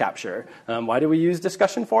lecture capture. Why do we use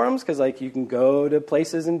discussion forums? Because you can go to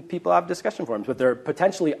places and people have discussion forums, but there are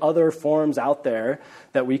potentially other forms out there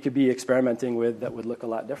that we could be experimenting with that would look a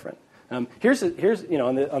lot different. Here's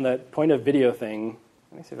on the point of video thing.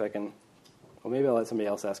 Let me see if I can. Well, maybe I'll let somebody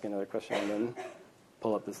else ask another question and then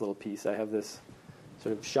pull up this little piece. I have this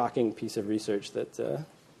sort of shocking piece of research that.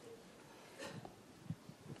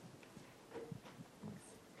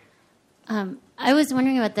 I was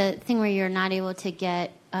wondering about the thing where you're not able to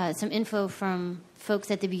get some info from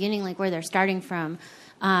folks at the beginning, like where they're starting from.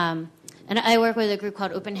 And I work with a group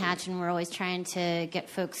called Open Hatch, and we're always trying to get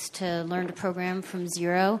folks to learn to program from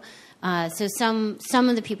zero. So some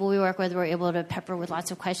of the people we work with were able to pepper with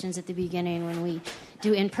lots of questions at the beginning when we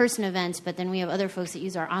do in-person events, but then we have other folks that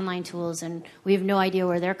use our online tools, and we have no idea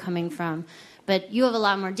where they're coming from. But you have a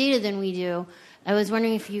lot more data than we do. I was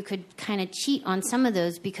wondering if you could kind of cheat on some of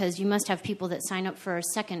those, because you must have people that sign up for a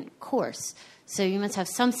second course. So you must have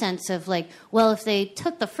some sense of if they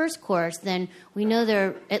took the first course, then we know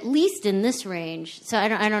they're at least in this range. So I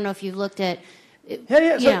don't know if you've looked at.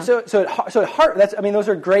 So at Harvard, those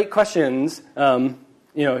are great questions.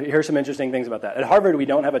 Here's some interesting things about that. At Harvard, we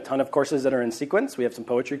don't have a ton of courses that are in sequence. We have some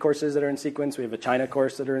poetry courses that are in sequence. We have a China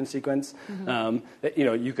course that are in sequence. Mm-hmm.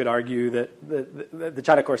 You could argue that the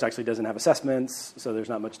China course actually doesn't have assessments, so there's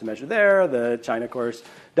not much to measure there. The China course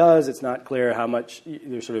does. It's not clear how much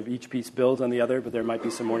there's sort of each piece builds on the other, but there might be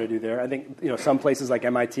some more to do there. I think some places like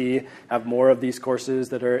MIT have more of these courses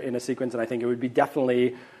that are in a sequence, and I think it would be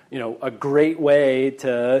definitely a great way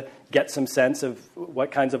to get some sense of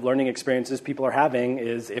what kinds of learning experiences people are having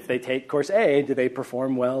is if they take course A, do they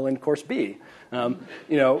perform well in course B?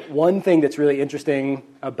 One thing that's really interesting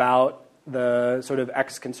about the sort of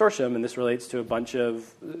X consortium, and this relates to a bunch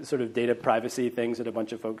of sort of data privacy things that a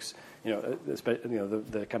bunch of folks, the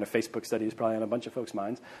kind of Facebook study is probably on a bunch of folks'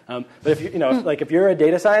 minds. But if you're a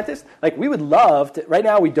data scientist, we would love to. Right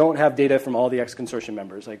now, we don't have data from all the X consortium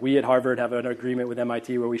members. We at Harvard have an agreement with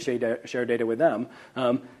MIT where we share data with them.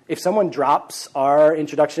 If someone drops our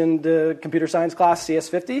introduction to computer science class,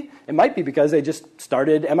 CS50, it might be because they just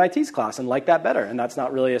started MIT's class and liked that better, and that's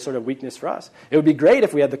not really a sort of weakness for us. It would be great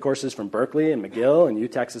if we had the courses from Berkeley and McGill and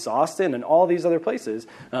UTexas Austin and all these other places.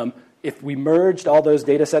 If we merged all those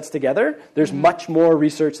data sets together, there's much more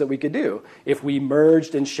research that we could do. If we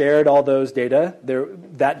merged and shared all those data,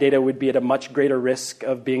 that data would be at a much greater risk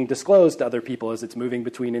of being disclosed to other people as it's moving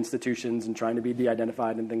between institutions and trying to be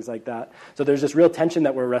de-identified and things like that. So there's this real tension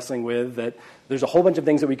that we're wrestling with, that there's a whole bunch of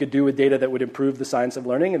things that we could do with data that would improve the science of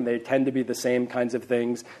learning, and they tend to be the same kinds of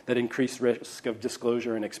things that increase risk of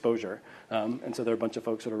disclosure and exposure. And so there are a bunch of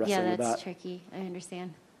folks that are wrestling with that. Yeah, that's tricky. I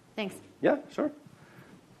understand. Thanks. Yeah, sure.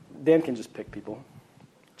 Dan can just pick people.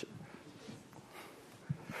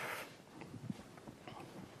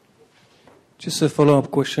 Just a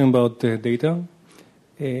follow-up question about data.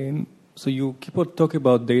 So you keep on talking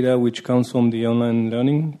about data which comes from the online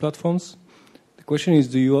learning platforms. The question is,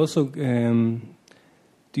 do you also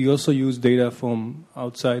use data from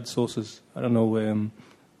outside sources? I don't know,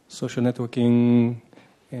 social networking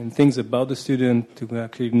and things about the student to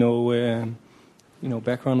actually know.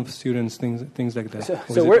 Background of students, things like that.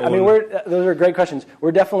 Those are great questions.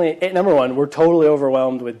 We're definitely, number one, we're totally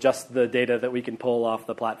overwhelmed with just the data that we can pull off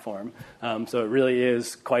the platform. So it really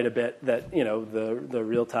is quite a bit that, the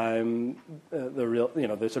real-time,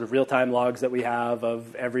 the sort of real-time logs that we have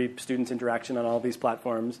of every student's interaction on all these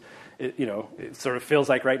platforms, it sort of feels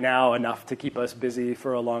like right now enough to keep us busy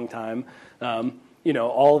for a long time.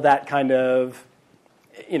 All that kind of,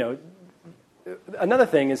 Another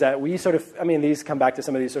thing is that we sort of, these come back to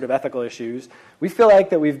some of these sort of ethical issues. We feel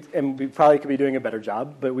like that we probably could be doing a better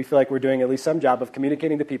job, but we feel like we're doing at least some job of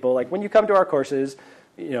communicating to people. Like when you come to our courses,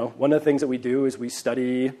 one of the things that we do is we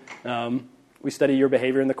study we study your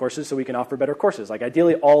behavior in the courses so we can offer better courses. Like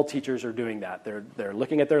ideally, all teachers are doing that. They're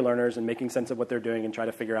looking at their learners and making sense of what they're doing and try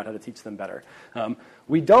to figure out how to teach them better.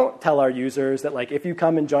 We don't tell our users that like if you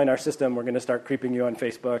come and join our system, we're going to start creeping you on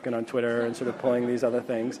Facebook and on Twitter and sort of pulling these other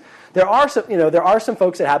things. There are some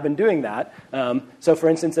folks that have been doing that. So for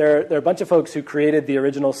instance, there are a bunch of folks who created the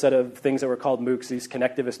original set of things that were called MOOCs, these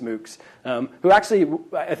connectivist MOOCs, who actually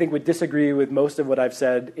I think would disagree with most of what I've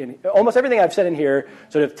said. Almost everything I've said in here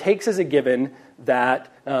sort of takes as a given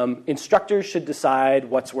that instructors should decide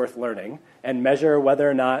what's worth learning and measure whether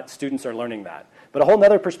or not students are learning that. But a whole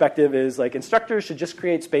other perspective is like instructors should just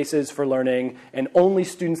create spaces for learning, and only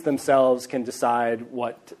students themselves can decide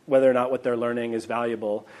whether or not what they're learning is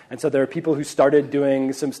valuable. And so there are people who started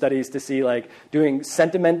doing some studies to see like doing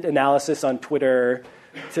sentiment analysis on Twitter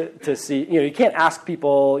to see, you can't ask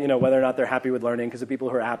people, whether or not they're happy with learning, because the people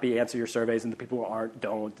who are happy answer your surveys and the people who aren't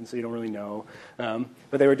don't, and so you don't really know.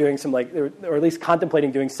 But they were doing or at least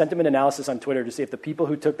contemplating doing sentiment analysis on Twitter to see if the people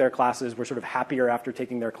who took their classes were sort of happier after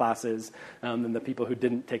taking their classes than the people who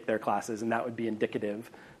didn't take their classes, and that would be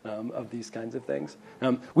indicative of these kinds of things.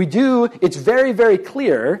 It's very, very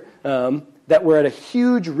clear that we're at a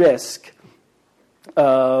huge risk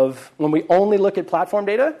of, when we only look at platform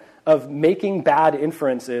data, of making bad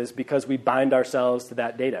inferences because we bind ourselves to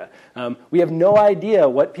that data. We have no idea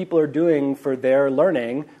what people are doing for their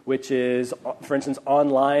learning, which is, for instance,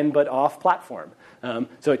 online but off platform.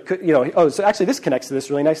 So it could, so actually this connects to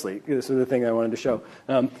this really nicely. This is the thing I wanted to show.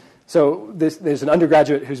 So there's an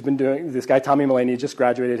undergraduate who's been doing, this guy, Tommy Mulaney, just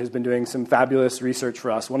graduated, has been doing some fabulous research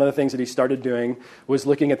for us. One of the things that he started doing was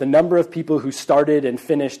looking at the number of people who started and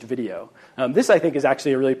finished video. This, I think, is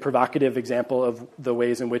actually a really provocative example of the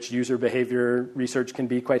ways in which user behavior research can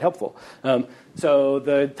be quite helpful. So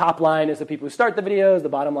the top line is the people who start the videos, the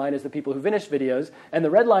bottom line is the people who finish videos, and the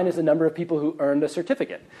red line is the number of people who earned a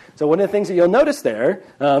certificate. So one of the things that you'll notice there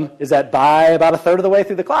is that by about a third of the way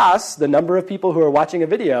through the class, the number of people who are watching a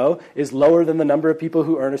video is lower than the number of people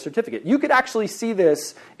who earn a certificate. You could actually see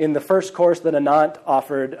this in the first course that Anant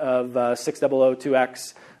offered of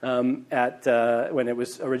 6002X when it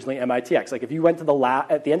was originally MITx. Like if you went to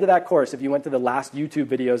at the end of that course, if you went to the last YouTube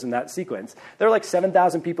videos in that sequence, there are like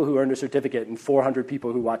 7,000 people who earned a certificate and 400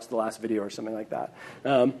 people who watched the last video or something like that.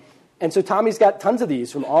 And so Tommy's got tons of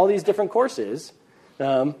these from all these different courses.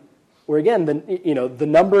 Where again, the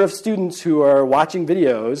number of students who are watching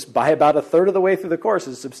videos by about a third of the way through the course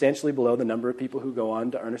is substantially below the number of people who go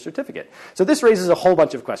on to earn a certificate. So this raises a whole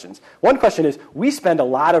bunch of questions. One question is, we spend a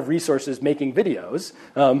lot of resources making videos.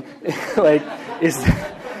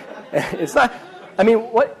 It's not. I mean,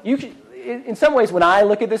 in some ways, when I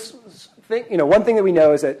look at this thing, one thing that we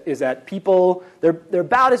know is that people, there are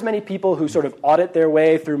about as many people who sort of audit their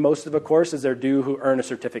way through most of a course as there do who earn a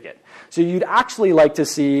certificate. So you'd actually like to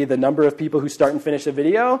see the number of people who start and finish a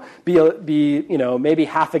video be maybe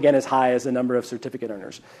half again as high as the number of certificate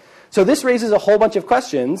earners. So this raises a whole bunch of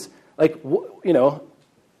questions, like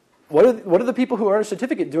what are the people who earn a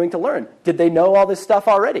certificate doing to learn? Did they know all this stuff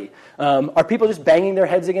already? Are people just banging their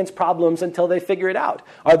heads against problems until they figure it out?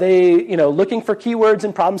 Are they looking for keywords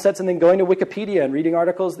and problem sets and then going to Wikipedia and reading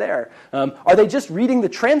articles there? Are they just reading the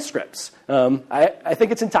transcripts? I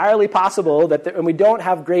think it's entirely possible that, and we don't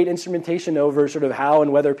have great instrumentation over sort of how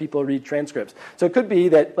and whether people read transcripts. So it could be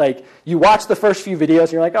that like you watch the first few videos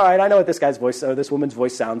and you're like, all right, I know what this guy's voice or this woman's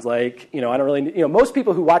voice sounds like. I don't really, most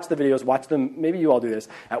people who watch the videos watch them, maybe you all do this,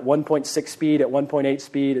 at 1.6 speed, at 1.8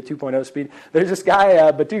 speed, at 2.0 speed. There's this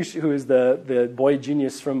guy, Batush, who is the boy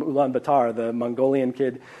genius from Ulaanbaatar, the Mongolian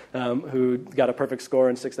kid who got a perfect score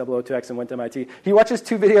in 6002X and went to MIT. He watches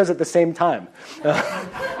two videos at the same time.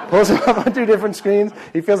 Pulls them up on two different screens.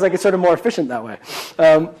 He feels like it's sort of more efficient that way.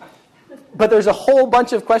 But there's a whole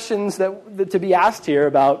bunch of questions that to be asked here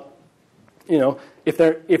about,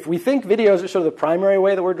 if we think videos are sort of the primary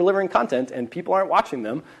way that we're delivering content and people aren't watching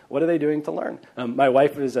them, what are they doing to learn? My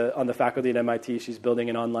wife is on the faculty at MIT. She's building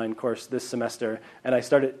an online course this semester,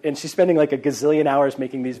 and she's spending like a gazillion hours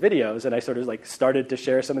making these videos, and I sort of like started to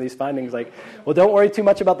share some of these findings, like, well, don't worry too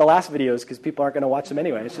much about the last videos because people aren't going to watch them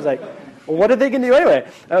anyway. And she's like, well, what are they going to do anyway?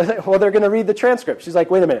 I was like, well, they're going to read the transcript. She's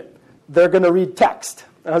like, wait a minute, they're going to read text.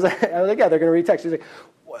 I was like, yeah, they're going to read text. She's like,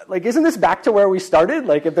 like, isn't this back to where we started?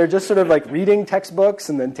 Like, if they're just sort of like reading textbooks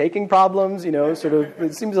and then taking problems, sort of,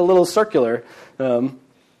 it seems a little circular.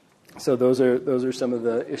 So those are some of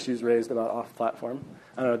the issues raised about off-platform.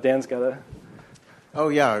 I don't know, Dan's got a... Oh,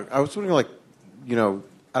 yeah. I was wondering, like, I don't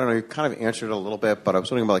know, you kind of answered it a little bit, but I was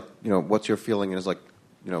wondering about, like, what's your feeling is, like,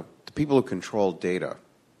 the people who control data.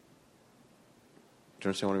 Do you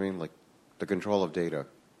understand what I mean? Like, the control of data.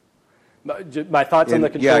 My thoughts on the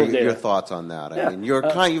control data. Your thoughts on that. I mean,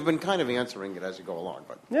 you've been kind of answering it as you go along.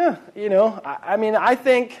 But. Yeah, I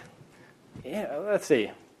think, let's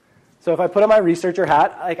see. So if I put on my researcher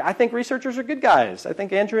hat, I think researchers are good guys. I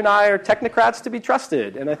think Andrew and I are technocrats to be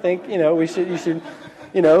trusted, and I think you should,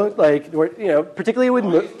 particularly with.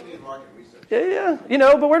 Yeah.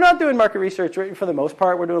 But we're not doing market research for the most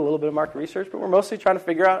part. We're doing a little bit of market research, but we're mostly trying to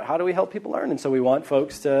figure out how do we help people learn. And so we want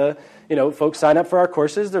folks to, folks sign up for our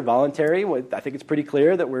courses. They're voluntary. I think it's pretty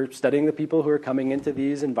clear that we're studying the people who are coming into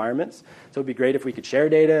these environments. So it'd be great if we could share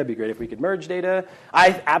data. It'd be great if we could merge data.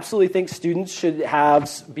 I absolutely think students should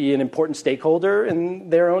be an important stakeholder in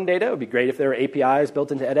their own data. It would be great if there were APIs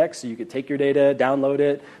built into edX so you could take your data, download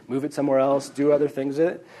it, move it somewhere else, do other things with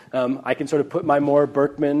it. I can sort of put my more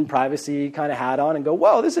Berkman privacy kind of hat on and go,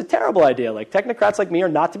 whoa, this is a terrible idea. Technocrats like me are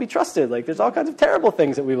not to be trusted. There's all kinds of terrible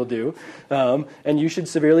things that we will do. And you should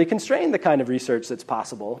severely constrain the kind of research that's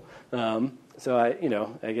possible. So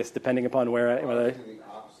I guess depending upon whether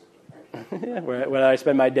I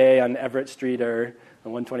spend my day on Everett Street or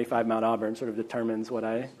on 125 Mount Auburn sort of determines what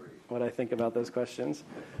I think about those questions.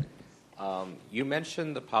 You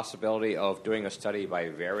mentioned the possibility of doing a study by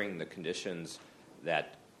varying the conditions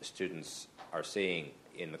that students are seeing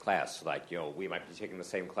in the class. We might be taking the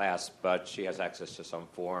same class, but she has access to some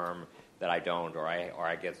form that I don't, or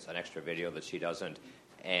I get an extra video that she doesn't.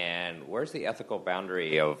 And where's the ethical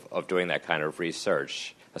boundary of doing that kind of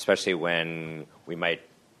research, especially when we might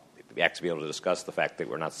actually be able to discuss the fact that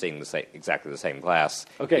we're not seeing exactly the same class,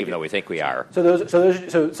 even though we think we are.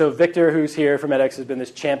 So Victor, who's here from edX, has been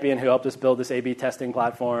this champion who helped us build this A/B testing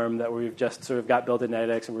platform that we've just sort of got built in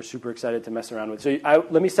edX, and we're super excited to mess around with. So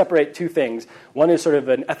let me separate two things. One is sort of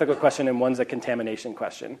an ethical question, and one's a contamination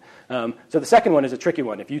question. So the second one is a tricky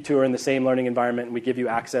one. If you two are in the same learning environment and we give you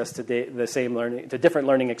access to different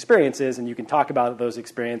learning experiences, and you can talk about those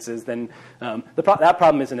experiences, then that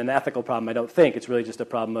problem isn't an ethical problem, I don't think. It's really just a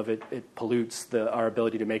problem of it pollutes our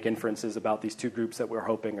ability to make inferences about these two groups that we're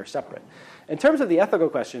hoping are separate. In terms of the ethical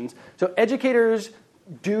questions, so educators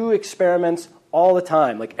do experiments all the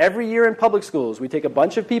time. Every year in public schools, we take a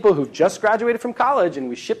bunch of people who've just graduated from college and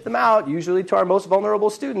we ship them out, usually to our most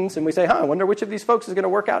vulnerable students, and we say, I wonder which of these folks is going to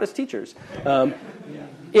work out as teachers. Another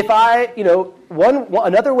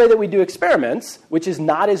way that we do experiments, which is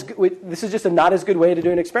not as good, this is just a not as good way to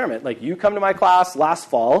do an experiment. You come to my class last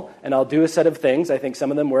fall, and I'll do a set of things. I think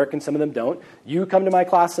some of them work and some of them don't. You come to my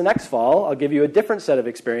class the next fall, I'll give you a different set of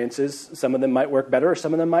experiences. Some of them might work better, or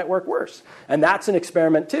some of them might work worse. And that's an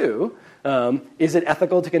experiment too. Is it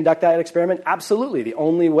ethical to conduct that experiment? Absolutely. The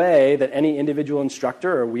only way that any individual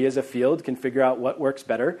instructor or we as a field can figure out what works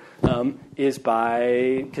better is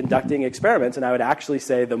by conducting experiments. And I would actually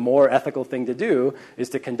say the more ethical thing to do is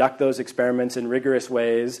to conduct those experiments in rigorous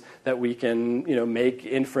ways that we can make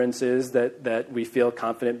inferences that we feel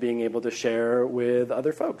confident being able to share with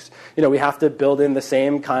other folks. We have to build in the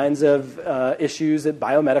same kinds of issues that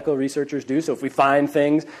biomedical researchers do. So if we find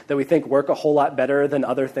things that we think work a whole lot better than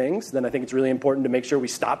other things, then I think it's really important to make sure we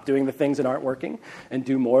stop doing the things that aren't working and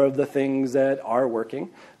do more of the things that are working.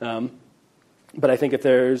 But I think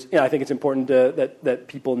I think it's important that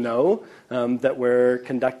people know that we're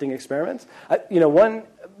conducting experiments. One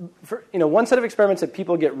set of experiments that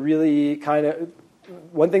people get really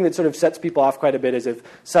one thing that sort of sets people off quite a bit is if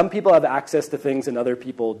some people have access to things and other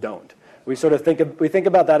people don't. We sort of think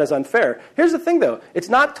about that as unfair. Here's the thing, though. It's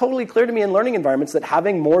not totally clear to me in learning environments that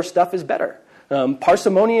having more stuff is better.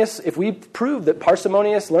 If we prove that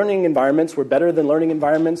parsimonious learning environments were better than learning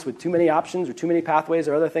environments with too many options or too many pathways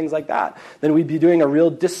or other things like that, then we'd be doing a real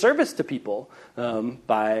disservice to people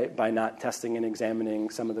by not testing and examining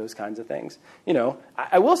some of those kinds of things.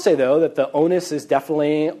 I will say, though, that the onus is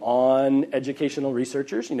definitely on educational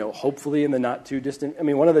researchers, hopefully in the not too distant.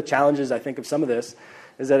 One of the challenges, I think, of some of this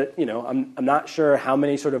is that, I'm not sure how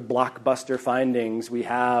many sort of blockbuster findings we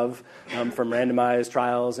have from randomized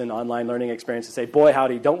trials and online learning experiences to say, boy,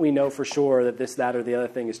 howdy, don't we know for sure that this, that, or the other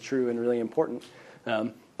thing is true and really important.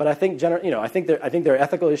 But I think, I think there are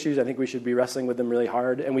ethical issues. I think we should be wrestling with them really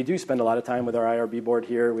hard, and we do spend a lot of time with our IRB board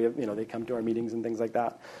here. We have, they come to our meetings and things like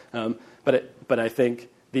that. But I think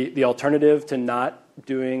the alternative to not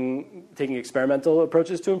taking experimental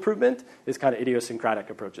approaches to improvement is kind of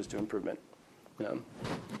idiosyncratic approaches to improvement.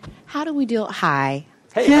 How do we deal? Hi.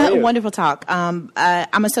 Hey, how are you? Wonderful talk. I'm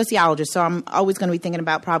a sociologist, so I'm always going to be thinking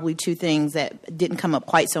about probably two things that didn't come up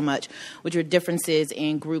quite so much, which are differences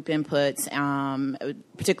in group inputs,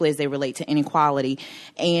 particularly as they relate to inequality.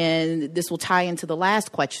 And this will tie into the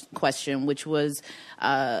last question, which was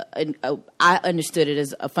I understood it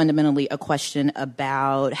as fundamentally a question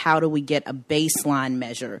about how do we get a baseline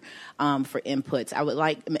measure for inputs. I would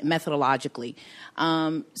like methodologically.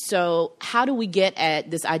 So how do we get at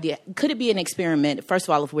this idea? Could it be an experiment? First of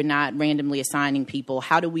all, if we're not randomly assigning people,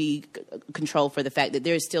 how do we control for the fact that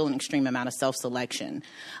there is still an extreme amount of self-selection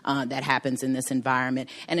that happens in this environment?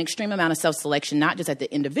 An extreme amount of self-selection, not just at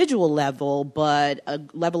the individual level, but a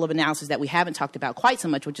level of analysis that we haven't talked about quite so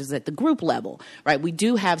much, which is at the group level, right? We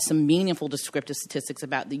do have some meaningful descriptive statistics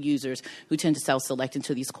about the users who tend to self-select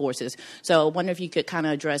into these courses. So I wonder if you could kind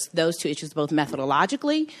of address those two issues, both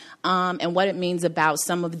methodologically and what it means about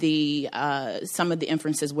some of the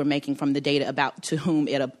inferences we're making from the data about to whom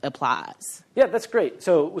it applies. Yeah, that's great.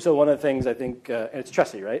 So one of the things I think, it's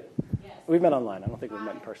Tressie, right? Yes. We've met online. I don't think we've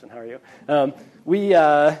met in person. How are you?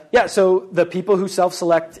 So the people who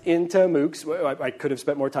self-select into MOOCs, I could have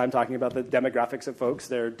spent more time talking about the demographics of folks.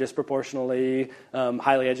 They're disproportionately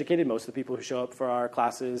highly educated. Most of the people who show up for our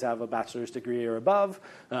classes have a bachelor's degree or above.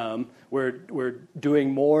 We're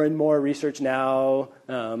doing more and more research now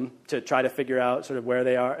to try to figure out sort of where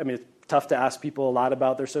they are. I mean, tough to ask people a lot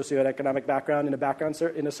about their socioeconomic background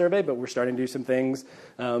in a survey, but we're starting to do some things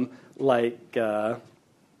like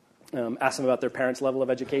ask them about their parents' level of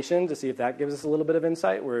education to see if that gives us a little bit of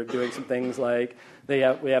insight. We're doing some things like we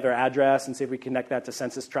have their address and see if we connect that to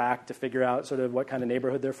census tract to figure out sort of what kind of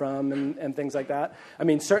neighborhood they're from and things like that. I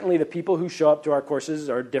mean, certainly the people who show up to our courses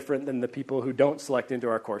are different than the people who don't select into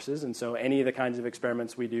our courses, and so any of the kinds of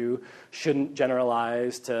experiments we do shouldn't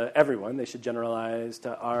generalize to everyone. They should generalize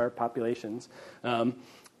to our populations. And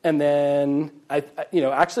then, I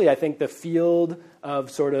think the field of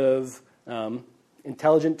sort of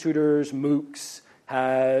intelligent tutors, MOOCs,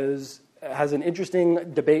 has an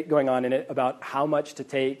interesting debate going on in it about how much to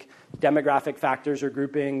take demographic factors or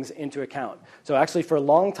groupings into account. So actually for a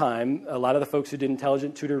long time, a lot of the folks who did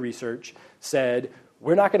intelligent tutor research said,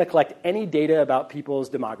 we're not going to collect any data about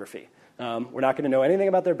people's demography. We're not going to know anything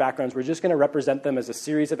about their backgrounds. We're just going to represent them as a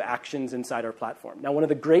series of actions inside our platform. Now, one of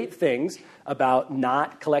the great things about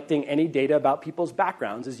not collecting any data about people's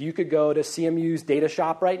backgrounds is you could go to CMU's data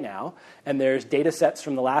shop right now, and there's data sets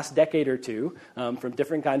from the last decade or two from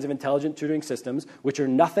different kinds of intelligent tutoring systems, which are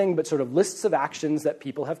nothing but sort of lists of actions that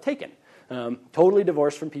people have taken. Totally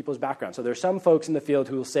divorced from people's background. So there's some folks in the field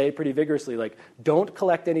who will say pretty vigorously, like, don't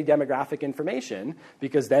collect any demographic information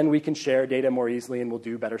because then we can share data more easily and we'll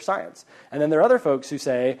do better science. And then there are other folks who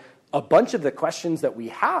say a bunch of the questions that we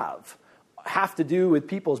have to do with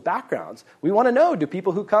people's backgrounds. We want to know, do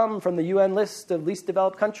people who come from the UN list of least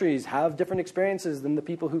developed countries have different experiences than the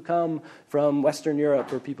people who come from Western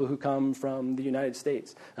Europe or people who come from the United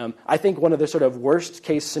States? I think one of the sort of worst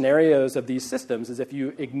case scenarios of these systems is if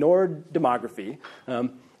you ignored demography.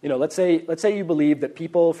 Let's say you believe that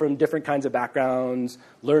people from different kinds of backgrounds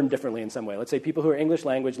learn differently in some way. Let's say people who are English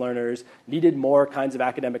language learners needed more kinds of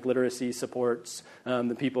academic literacy supports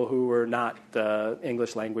than people who were not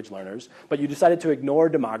English language learners. But you decided to ignore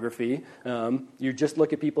demography. You just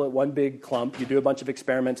look at people at one big clump. You do a bunch of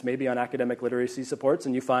experiments maybe on academic literacy supports,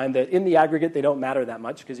 and you find that in the aggregate they don't matter that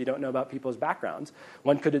much because you don't know about people's backgrounds.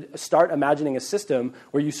 One could start imagining a system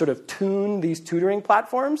where you sort of tune these tutoring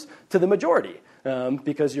platforms to the majority.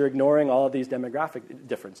 Because you're ignoring all of these demographic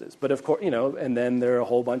differences. But of course, and then there are a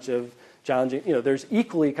whole bunch of challenging, there's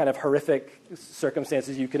equally kind of horrific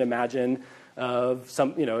circumstances you can imagine of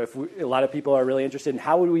some, if a lot of people are really interested in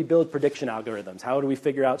how would we build prediction algorithms? How do we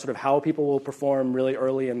figure out sort of how people will perform really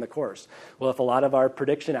early in the course? Well, if a lot of our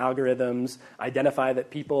prediction algorithms identify that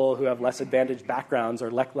people who have less advantaged backgrounds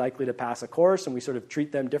are less likely to pass a course and we sort of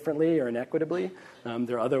treat them differently or inequitably,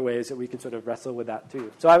 there are other ways that we can sort of wrestle with that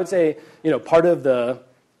too. So I would say, part of the,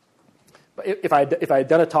 if I had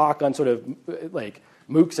done a talk on sort of like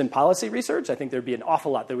MOOCs and policy research, I think there'd be an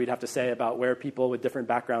awful lot that we'd have to say about where people with different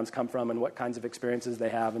backgrounds come from and what kinds of experiences they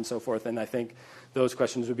have and so forth. And I think those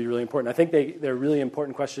questions would be really important. I think they're really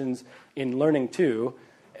important questions in learning too.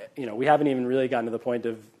 We haven't even really gotten to the point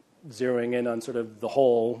of zeroing in on sort of the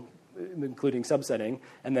whole, including subsetting.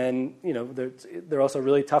 And then, there are also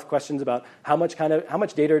really tough questions about how much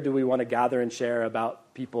data do we want to gather and share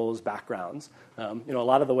about people's backgrounds. A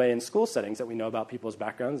lot of the way in school settings that we know about people's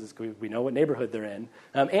backgrounds is we know what neighborhood they're in.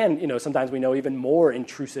 And, sometimes we know even more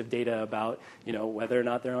intrusive data about, whether or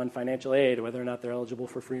not they're on financial aid, or whether or not they're eligible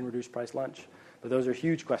for free and reduced price lunch. But those are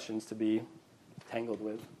huge questions to be tangled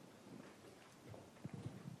with.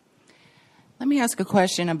 Let me ask a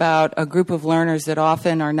question about a group of learners that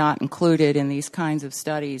often are not included in these kinds of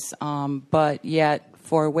studies, but yet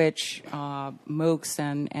for which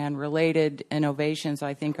MOOCs and related innovations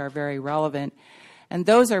I think are very relevant. And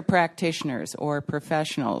those are practitioners or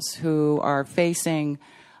professionals who are facing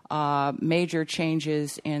major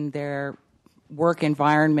changes in their work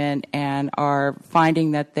environment and are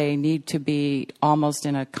finding that they need to be almost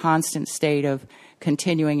in a constant state of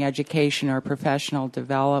continuing education or professional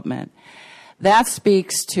development. That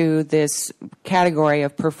speaks to this category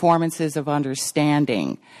of performances of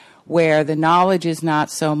understanding, where the knowledge is not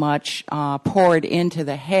so much poured into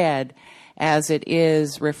the head as it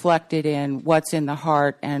is reflected in what's in the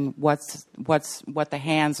heart and what the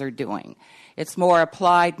hands are doing. It's more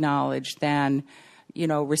applied knowledge than,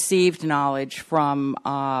 received knowledge from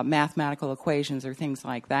mathematical equations or things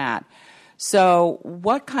like that. So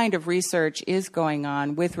what kind of research is going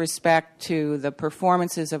on with respect to the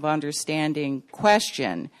performances of understanding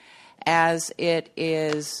question as it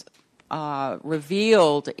is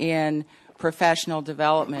revealed in professional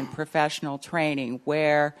development, professional training,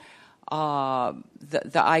 where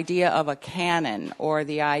the idea of a canon or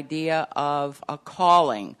the idea of a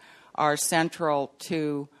calling are central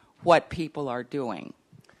to what people are doing?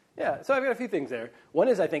 Yeah, so I've got a few things there. One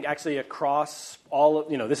is, I think, actually across all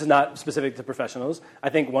of, this is not specific to professionals. I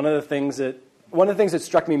think one of the things that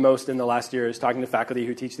struck me most in the last year is talking to faculty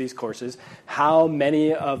who teach these courses, how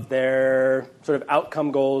many of their sort of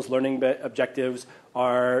outcome goals, learning objectives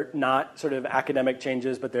are not sort of academic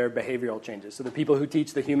changes, but they're behavioral changes. So the people who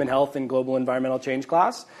teach the human health and global environmental change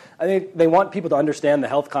class, I think they want people to understand the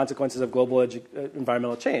health consequences of global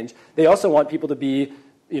environmental change. They also want people to be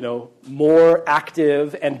more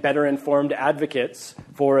active and better informed advocates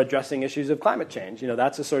for addressing issues of climate change.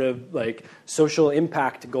 That's a sort of like social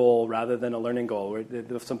impact goal rather than a learning goal. Where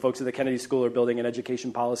some folks at the Kennedy School are building an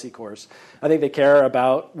education policy course. I think they care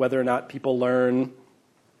about whether or not people learn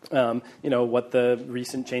what the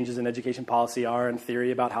recent changes in education policy are and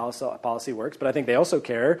theory about how policy works. But I think they also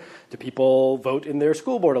care, do people vote in their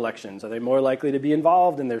school board elections? Are they more likely to be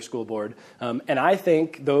involved in their school board? And I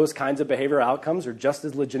think those kinds of behavioral outcomes are just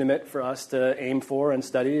as legitimate for us to aim for and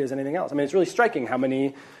study as anything else. I mean, it's really striking how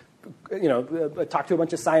many, talk to a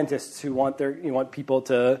bunch of scientists who want people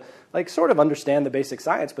to sort of understand the basic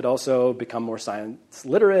science, but also become more science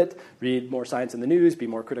literate, read more science in the news, be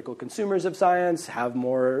more critical consumers of science, have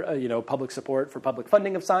more, public support for public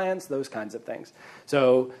funding of science, those kinds of things.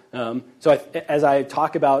 So, as I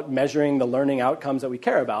talk about measuring the learning outcomes that we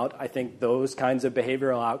care about, I think those kinds of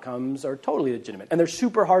behavioral outcomes are totally legitimate, and they're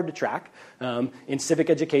super hard to track. In civic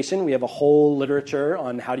education, we have a whole literature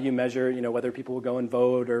on how do you measure, whether people will go and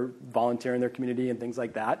vote or volunteer in their community and things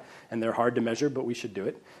like that, and they're hard to measure, but we should do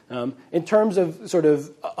it. In terms of sort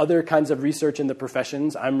of other kinds of research in the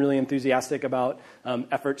professions, I'm really enthusiastic about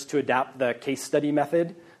efforts to adapt the case study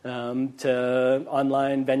method to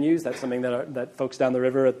online venues. That's something that folks down the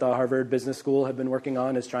river at the Harvard Business School have been working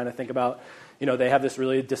on, is trying to think about, they have this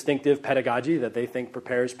really distinctive pedagogy that they think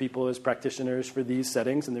prepares people as practitioners for these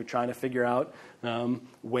settings, and they're trying to figure out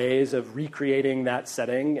ways of recreating that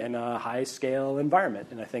setting in a high-scale environment.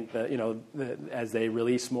 And I think that, as they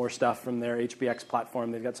release more stuff from their HBX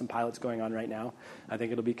platform, they've got some pilots going on right now. I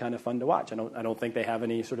think it'll be kind of fun to watch. I don't think they have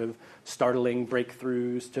any sort of startling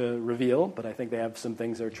breakthroughs to reveal, but I think they have some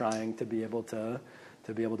things they're trying to be able to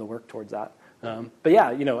work towards that. But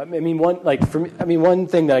yeah, one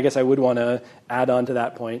thing that I guess I would want to add on to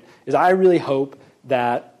that point is I really hope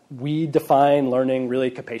that we define learning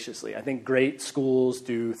really capaciously. I think great schools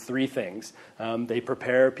do three things. They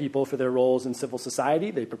prepare people for their roles in civil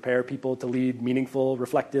society. They prepare people to lead meaningful,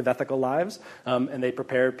 reflective, ethical lives. And they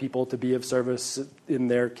prepare people to be of service in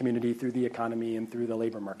their community through the economy and through the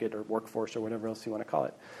labor market or workforce or whatever else you want to call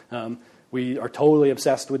it. We are totally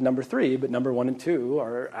obsessed with number 3, but number 1 and 2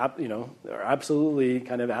 are absolutely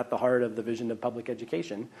kind of at the heart of the vision of public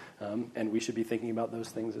education, and we should be thinking about those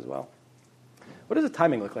things as well. What does the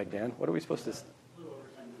timing look like, Dan? What are we supposed to?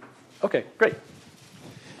 Okay, great.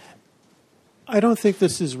 I don't think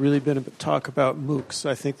this has really been a talk about MOOCs.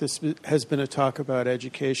 I think this has been a talk about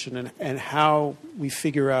education and how we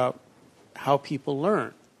figure out how people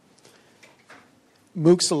learn.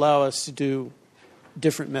 MOOCs allow us to do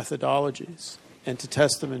different methodologies and to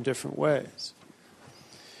test them in different ways.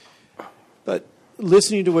 But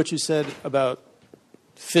listening to what you said about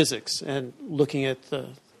physics and looking at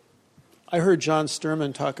I heard John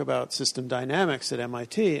Sturman talk about system dynamics at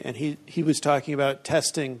MIT, and he was talking about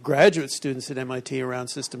testing graduate students at MIT around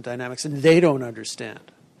system dynamics, and they don't understand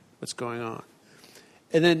what's going on.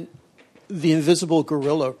 And then the invisible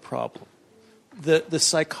gorilla problem. The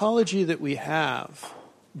psychology that we have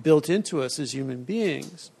built into us as human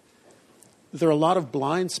beings, there are a lot of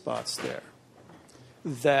blind spots there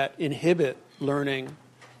that inhibit learning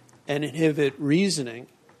and inhibit reasoning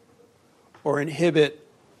or inhibit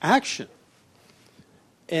action.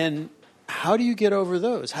 And how do you get over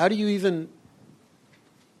those? How do you even,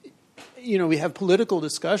 we have political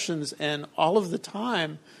discussions, and all of the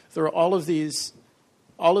time there are all of these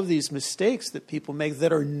mistakes that people make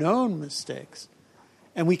that are known mistakes,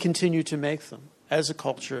 and we continue to make them as a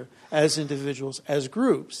culture, as individuals, as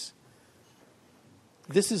groups.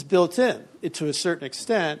 This is built in to a certain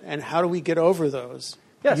extent, and how do we get over those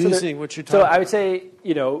using what you're talking about? So I would say,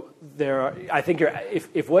 I think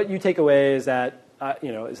if what you take away is that,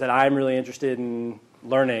 is that I'm really interested in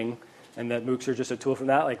learning, and that MOOCs are just a tool from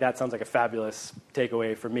that, like that sounds like a fabulous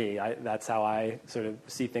takeaway for me. That's how I sort of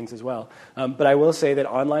see things as well. But I will say that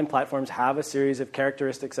online platforms have a series of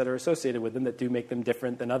characteristics that are associated with them that do make them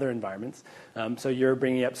different than other environments. So you're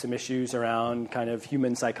bringing up some issues around kind of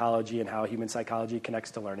human psychology and how human psychology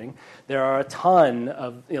connects to learning. There are a ton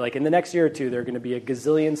of, like in the next year or two, there are going to be a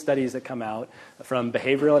gazillion studies that come out from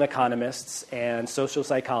behavioral economists and social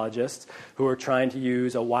psychologists who are trying to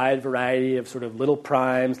use a wide variety of sort of little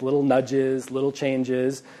primes, little nudges, little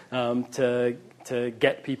changes to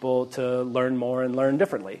get people to learn more and learn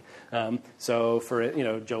differently. So for,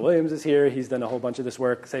 Joe Williams is here. He's done a whole bunch of this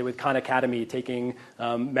work, say with Khan Academy, taking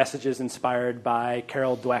messages inspired by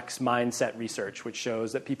Carol Dweck's mindset research, which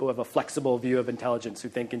shows that people have a flexible view of intelligence, who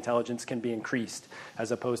think intelligence can be increased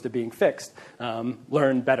as opposed to being fixed,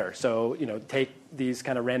 learn better. So, take these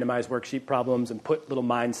kind of randomized worksheet problems and put little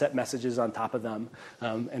mindset messages on top of them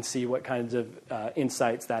and see what kinds of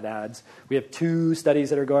insights that adds. We have 2 studies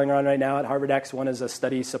that are going on right now at Harvard X. One is a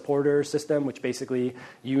study supporter system, which basically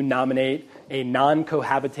you nominate a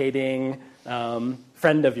non-cohabitating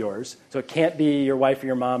friend of yours. So it can't be your wife or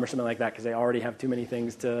your mom or something like that, because they already have too many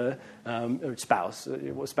things to, or spouse,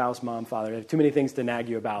 mom, father, they have too many things to nag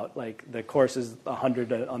you about. Like the course is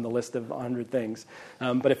 100 on the list of 100 things.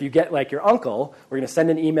 But if you get like your uncle, we're going to send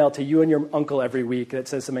an email to you and your uncle every week that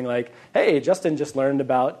says something like, hey, Justin just learned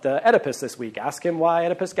about Oedipus this week. Ask him why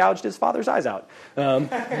Oedipus gouged his father's eyes out. And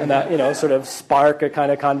that, sort of spark a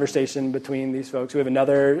kind of conversation between these folks. We have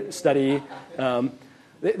another study.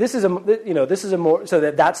 This is a more,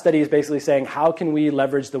 so that study is basically saying, how can we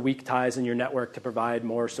leverage the weak ties in your network to provide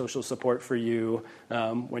more social support for you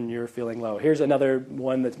when you're feeling low? Here's another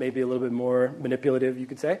one that's maybe a little bit more manipulative, you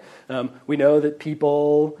could say. We know that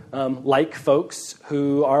people like folks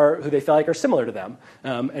who they feel like are similar to them.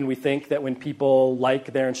 And we think that when people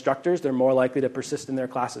like their instructors, they're more likely to persist in their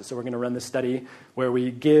classes. So we're going to run this study where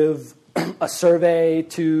we give a survey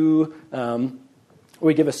to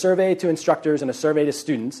instructors and a survey to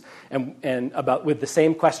students, and about with the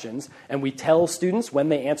same questions, and we tell students when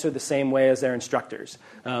they answer the same way as their instructors.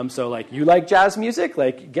 So, like, you like jazz music?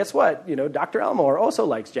 Like, guess what? Dr. Elmore also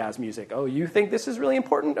likes jazz music. Oh, you think this is really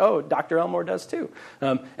important? Oh, Dr. Elmore does too.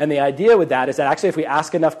 And the idea with that is that actually, if we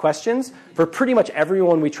ask enough questions, for pretty much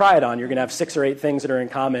everyone we try it on, you're going to have 6 or 8 things that are in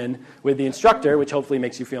common with the instructor, which hopefully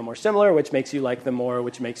makes you feel more similar, which makes you like them more,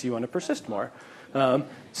 which makes you want to persist more.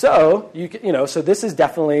 So this is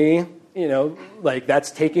definitely,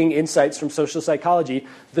 that's taking insights from social psychology.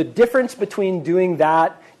 The difference between doing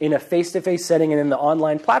that in a face-to-face setting and in the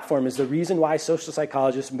online platform is the reason why social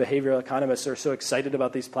psychologists and behavioral economists are so excited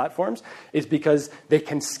about these platforms is because they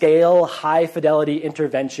can scale high-fidelity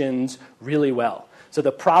interventions really well. So the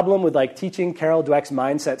problem with like teaching Carol Dweck's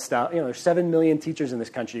mindset style, there's 7 million teachers in this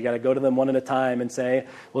country. You got to go to them one at a time and say,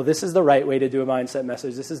 well, this is the right way to do a mindset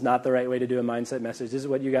message. This is not the right way to do a mindset message. This is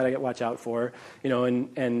what you got to watch out for.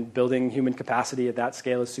 And building human capacity at that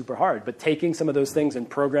scale is super hard. But taking some of those things and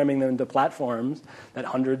programming them into platforms that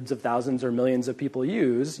hundreds of thousands or millions of people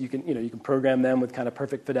use, you can program them with kind of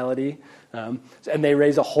perfect fidelity. And they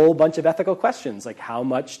raise a whole bunch of ethical questions, like how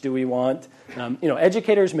much do we want?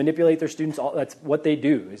 Educators manipulate their students. That's what they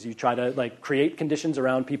do, is you try to create conditions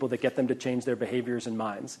around people that get them to change their behaviors and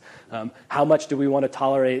minds. How much do we want to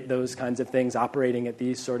tolerate those kinds of things operating at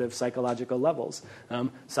these sort of psychological levels?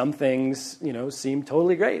 Some things, seem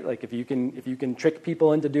totally great. Like if you can trick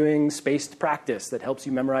people into doing spaced practice that helps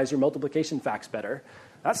you memorize your multiplication facts better,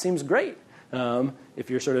 that seems great. If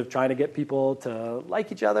you're sort of trying to get people to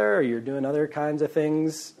like each other, or you're doing other kinds of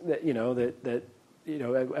things that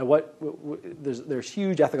there's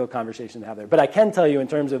huge ethical conversation to have there. But I can tell you, in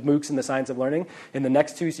terms of MOOCs and the science of learning, in the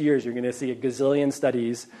next 2 years, you're going to see a gazillion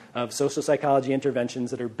studies of social psychology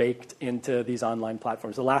interventions that are baked into these online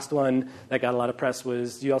platforms. The last one that got a lot of press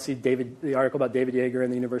was, do you all see the article about David Yeager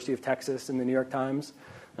and the University of Texas in the New York Times?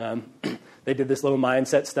 They did this little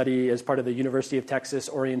mindset study as part of the University of Texas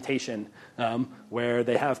orientation, where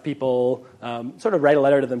they have people sort of write a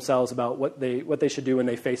letter to themselves about what they should do when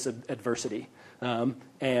they face adversity.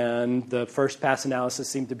 And the first pass analysis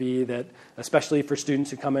seemed to be that, especially for students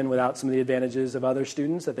who come in without some of the advantages of other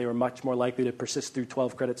students, that they were much more likely to persist through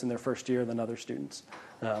 12 credits in their first year than other students.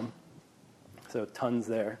 So tons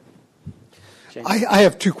there. I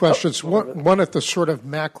have two questions. One at the sort of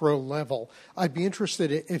macro level. I'd be interested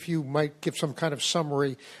if you might give some kind of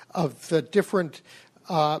summary of the different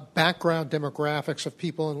background demographics of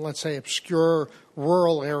people in, let's say, obscure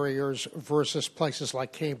rural areas versus places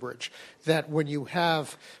like Cambridge. That when you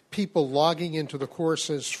have people logging into the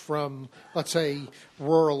courses from, let's say,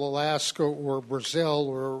 rural Alaska or Brazil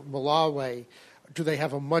or Malawi, do they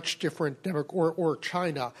have a much different or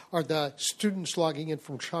China? Are the students logging in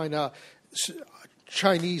from China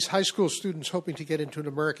Chinese high school students hoping to get into an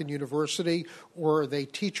American university, or are they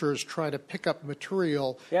teachers trying to pick up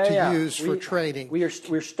material to use for training?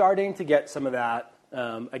 We're starting to get some of that.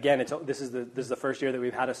 Again, this is the first year that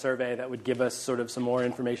we've had a survey that would give us sort of some more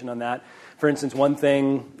information on that. For instance, one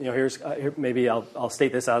thing, here maybe I'll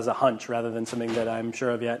state this as a hunch rather than something that I'm sure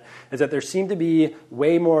of yet, is that there seem to be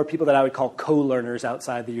way more people that I would call co-learners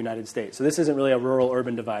outside the United States. So this isn't really a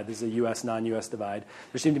rural-urban divide. This is a U.S., non-U.S. divide.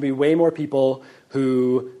 There seem to be way more people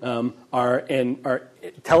who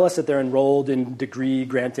tell us that they're enrolled in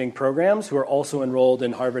degree-granting programs who are also enrolled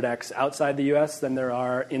in Harvard X outside the U.S. than there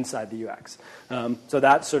are inside the U.S. So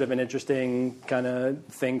that's sort of an interesting kind of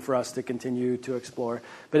thing for us to continue to explore.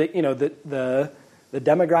 But the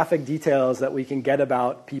demographic details that we can get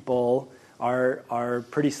about people are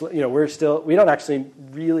pretty. We're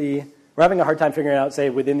having a hard time figuring out, say,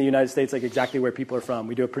 within the United States, like exactly where people are from.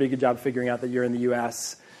 We do a pretty good job of figuring out that you're in the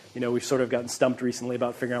U.S. We've sort of gotten stumped recently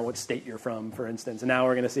about figuring out what state you're from, for instance. And now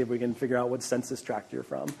we're going to see if we can figure out what census tract you're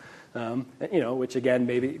from. Which again,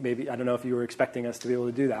 maybe I don't know if you were expecting us to be able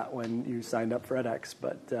to do that when you signed up for edX,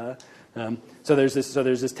 but so there's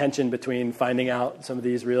this tension between finding out some of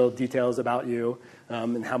these real details about you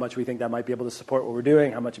and how much we think that might be able to support what we're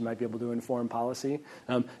doing, how much it might be able to inform policy.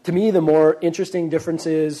 To me, the more interesting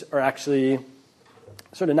differences are actually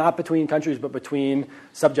sort of not between countries, but between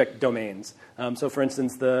subject domains. So, for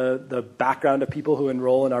instance, the background of people who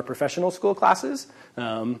enroll in our professional school classes,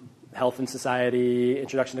 health and society,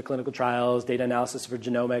 introduction to clinical trials, data analysis for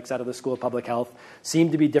genomics out of the School of Public Health,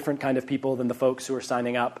 seem to be different kind of people than the folks who are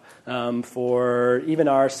signing up for even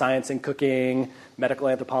our science and cooking, medical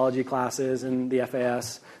anthropology classes in the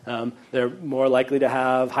FAS. They're more likely to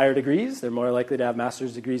have higher degrees. They're more likely to have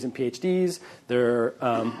master's degrees and PhDs. They're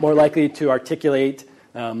more likely to articulate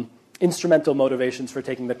instrumental motivations for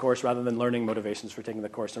taking the course rather than learning motivations for taking the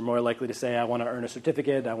course. They're more likely to say, I want to earn a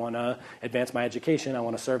certificate, I want to advance my education, I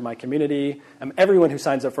want to serve my community. Everyone who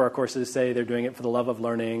signs up for our courses say they're doing it for the love of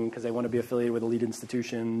learning, because they want to be affiliated with elite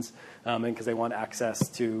institutions, and because they want access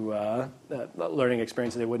to learning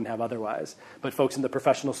experiences they wouldn't have otherwise. But folks in the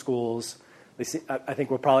professional schools, I think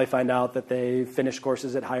we'll probably find out that they finish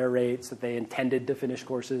courses at higher rates, that they intended to finish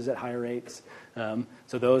courses at higher rates.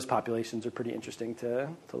 So those populations are pretty interesting to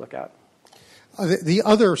look at. The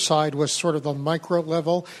other side was sort of the micro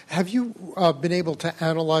level. Have you been able to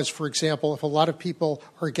analyze, for example, if a lot of people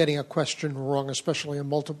are getting a question wrong, especially a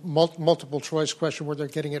multiple choice question where they're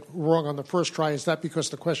getting it wrong on the first try, is that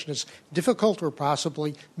because the question is difficult or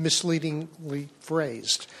possibly misleadingly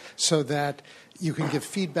phrased, so that you can give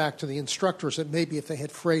feedback to the instructors that maybe if they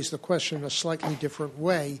had phrased the question in a slightly different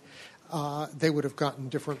way, they would have gotten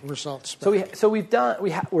different results. So we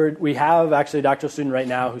have actually a doctoral student right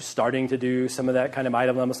now who's starting to do some of that kind of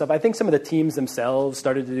item level stuff. I think some of the teams themselves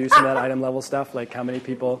started to do some of that item level stuff, like how many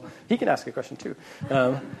people. He can ask a question too.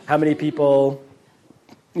 How many people,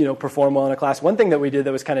 perform well in a class? One thing that we did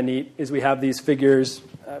that was kind of neat is we have these figures.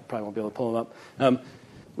 I probably won't be able to pull them up.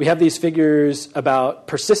 We have these figures about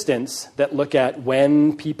persistence that look at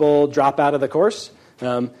when people drop out of the course.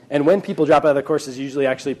 And when people drop out of the course is usually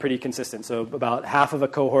actually pretty consistent. So about half of a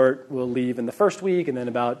cohort will leave in the first week, and then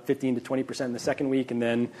about 15 to 20% in the second week, and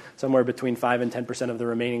then somewhere between 5 and 10% of the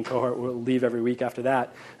remaining cohort will leave every week after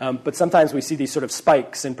that. But sometimes we see these sort of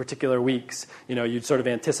spikes in particular weeks. You'd sort of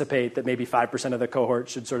anticipate that maybe 5% of the cohort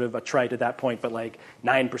should sort of attrite at that point, but like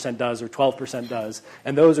 9% does or 12% does.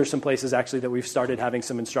 And those are some places actually that we've started having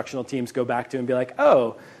some instructional teams go back to and be like,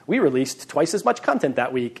 oh, we released twice as much content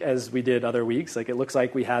that week as we did other weeks. Like, it looks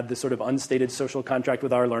like we had this sort of unstated social contract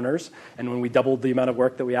with our learners, and when we doubled the amount of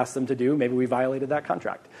work that we asked them to do, maybe we violated that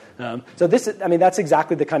contract. So that's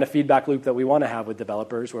exactly the kind of feedback loop that we want to have with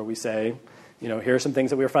developers, where we say, here are some things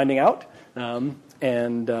that we are finding out,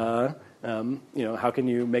 and How can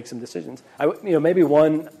you make some decisions? Maybe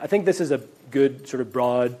one. I think this is a good sort of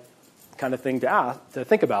broad kind of thing to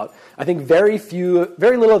think about. I think very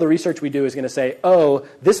little of the research we do is going to say, oh,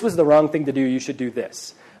 this was the wrong thing to do, you should do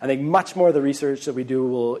this. I think much more of the research that we do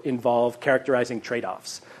will involve characterizing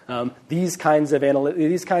trade-offs. These kinds of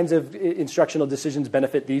instructional decisions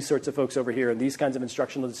benefit these sorts of folks over here, and these kinds of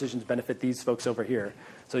instructional decisions benefit these folks over here.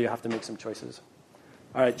 So you have to make some choices.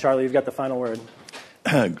 All right, Charlie, you've got the final word.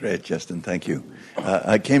 Great, Justin. Thank you.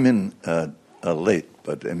 I came in late,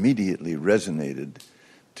 but immediately resonated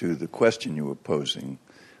to the question you were posing,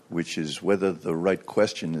 which is whether the right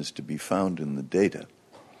question is to be found in the data.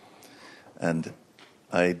 And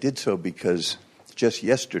I did so because just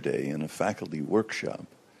yesterday in a faculty workshop,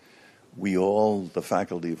 the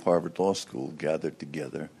faculty of Harvard Law School, gathered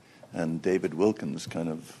together, and David Wilkins kind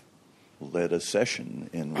of led a session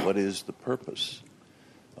in what is the purpose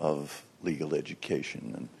of legal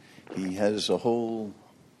education. And he has a whole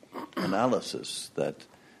analysis that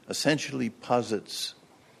essentially posits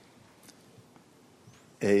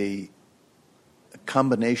a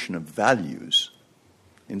combination of values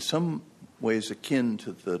in some ways akin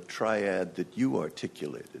to the triad that you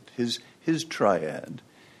articulated. His triad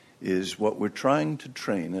is what we're trying to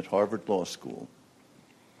train at Harvard Law School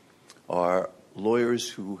are lawyers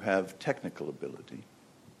who have technical ability,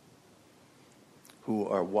 who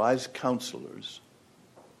are wise counselors,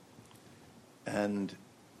 and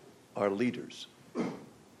are leaders.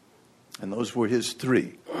 And those were his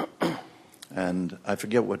three. And I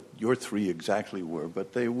forget what your three exactly were,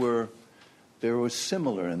 but they were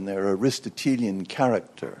similar in their Aristotelian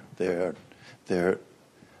character. They're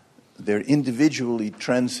individually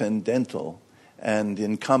transcendental, and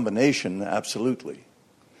in combination, absolutely.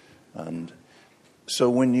 And so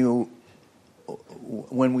when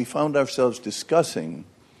we found ourselves discussing,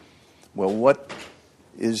 well, what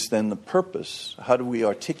is then the purpose? How do we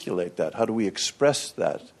articulate that? How do we express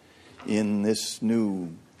that in this new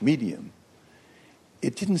medium?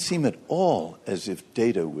 It didn't seem at all as if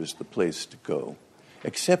data was the place to go,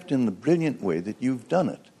 except in the brilliant way that you've done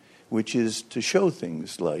it, which is to show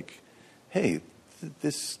things like, hey,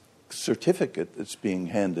 this certificate that's being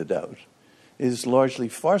handed out is largely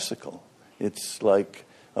farcical. It's like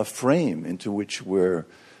a frame into which we're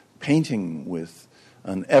painting with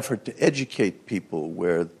an effort to educate people,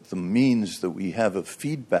 where the means that we have of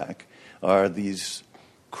feedback are these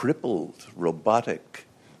crippled, robotic,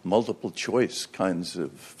 multiple choice kinds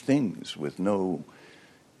of things with no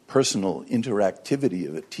personal interactivity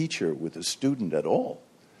of a teacher with a student at all.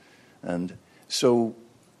 And so,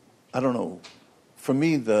 I don't know, for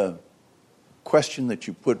me the question that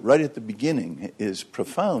you put right at the beginning is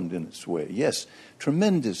profound in its way. Yes,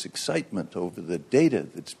 tremendous excitement over the data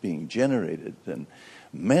that's being generated, and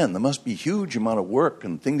man, there must be a huge amount of work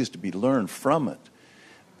and things to be learned from it.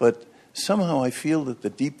 But somehow I feel that the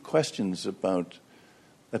deep questions about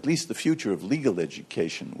at least the future of legal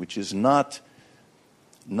education, which is not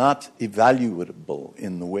evaluable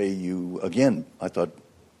in the way you, again, I thought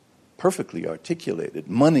perfectly articulated.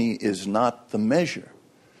 Money is not the measure.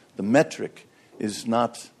 The metric is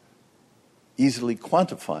not easily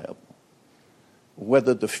quantifiable.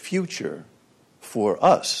 Whether the future for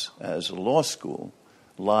us as a law school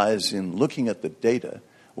lies in looking at the data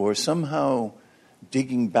or somehow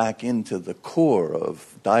digging back into the core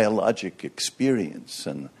of dialogic experience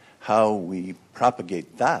and how we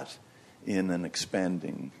propagate that in an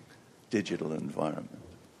expanding digital environment.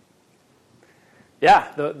 Yeah,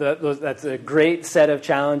 that's a great set of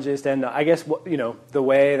challenges. And I guess the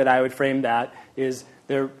way that I would frame that is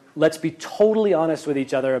let's be totally honest with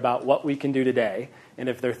each other about what we can do today. And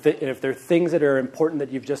if there are things that are important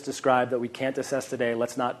that you've just described that we can't assess today,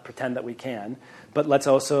 let's not pretend that we can. But let's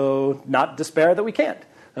also not despair that we can't.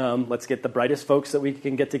 Let's get the brightest folks that we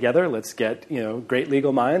can get together. Let's get great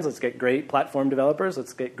legal minds. Let's get great platform developers.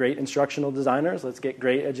 Let's get great instructional designers. Let's get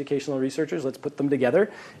great educational researchers. Let's put them together.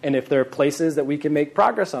 And if there are places that we can make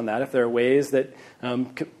progress on that, if there are ways that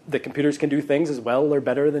the computers can do things as well or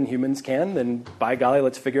better than humans can, then by golly,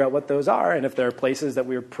 let's figure out what those are. And if there are places that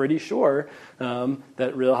we're pretty sure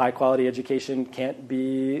that real high quality education can't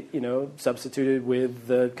be substituted with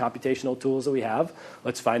the computational tools that we have,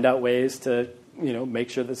 let's find out ways to make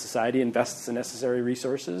sure that society invests the necessary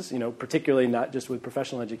resources, particularly not just with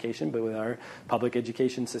professional education, but with our public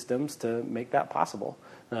education systems to make that possible.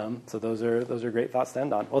 So those are great thoughts to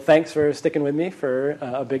end on. Well, thanks for sticking with me for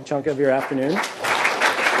a big chunk of your afternoon.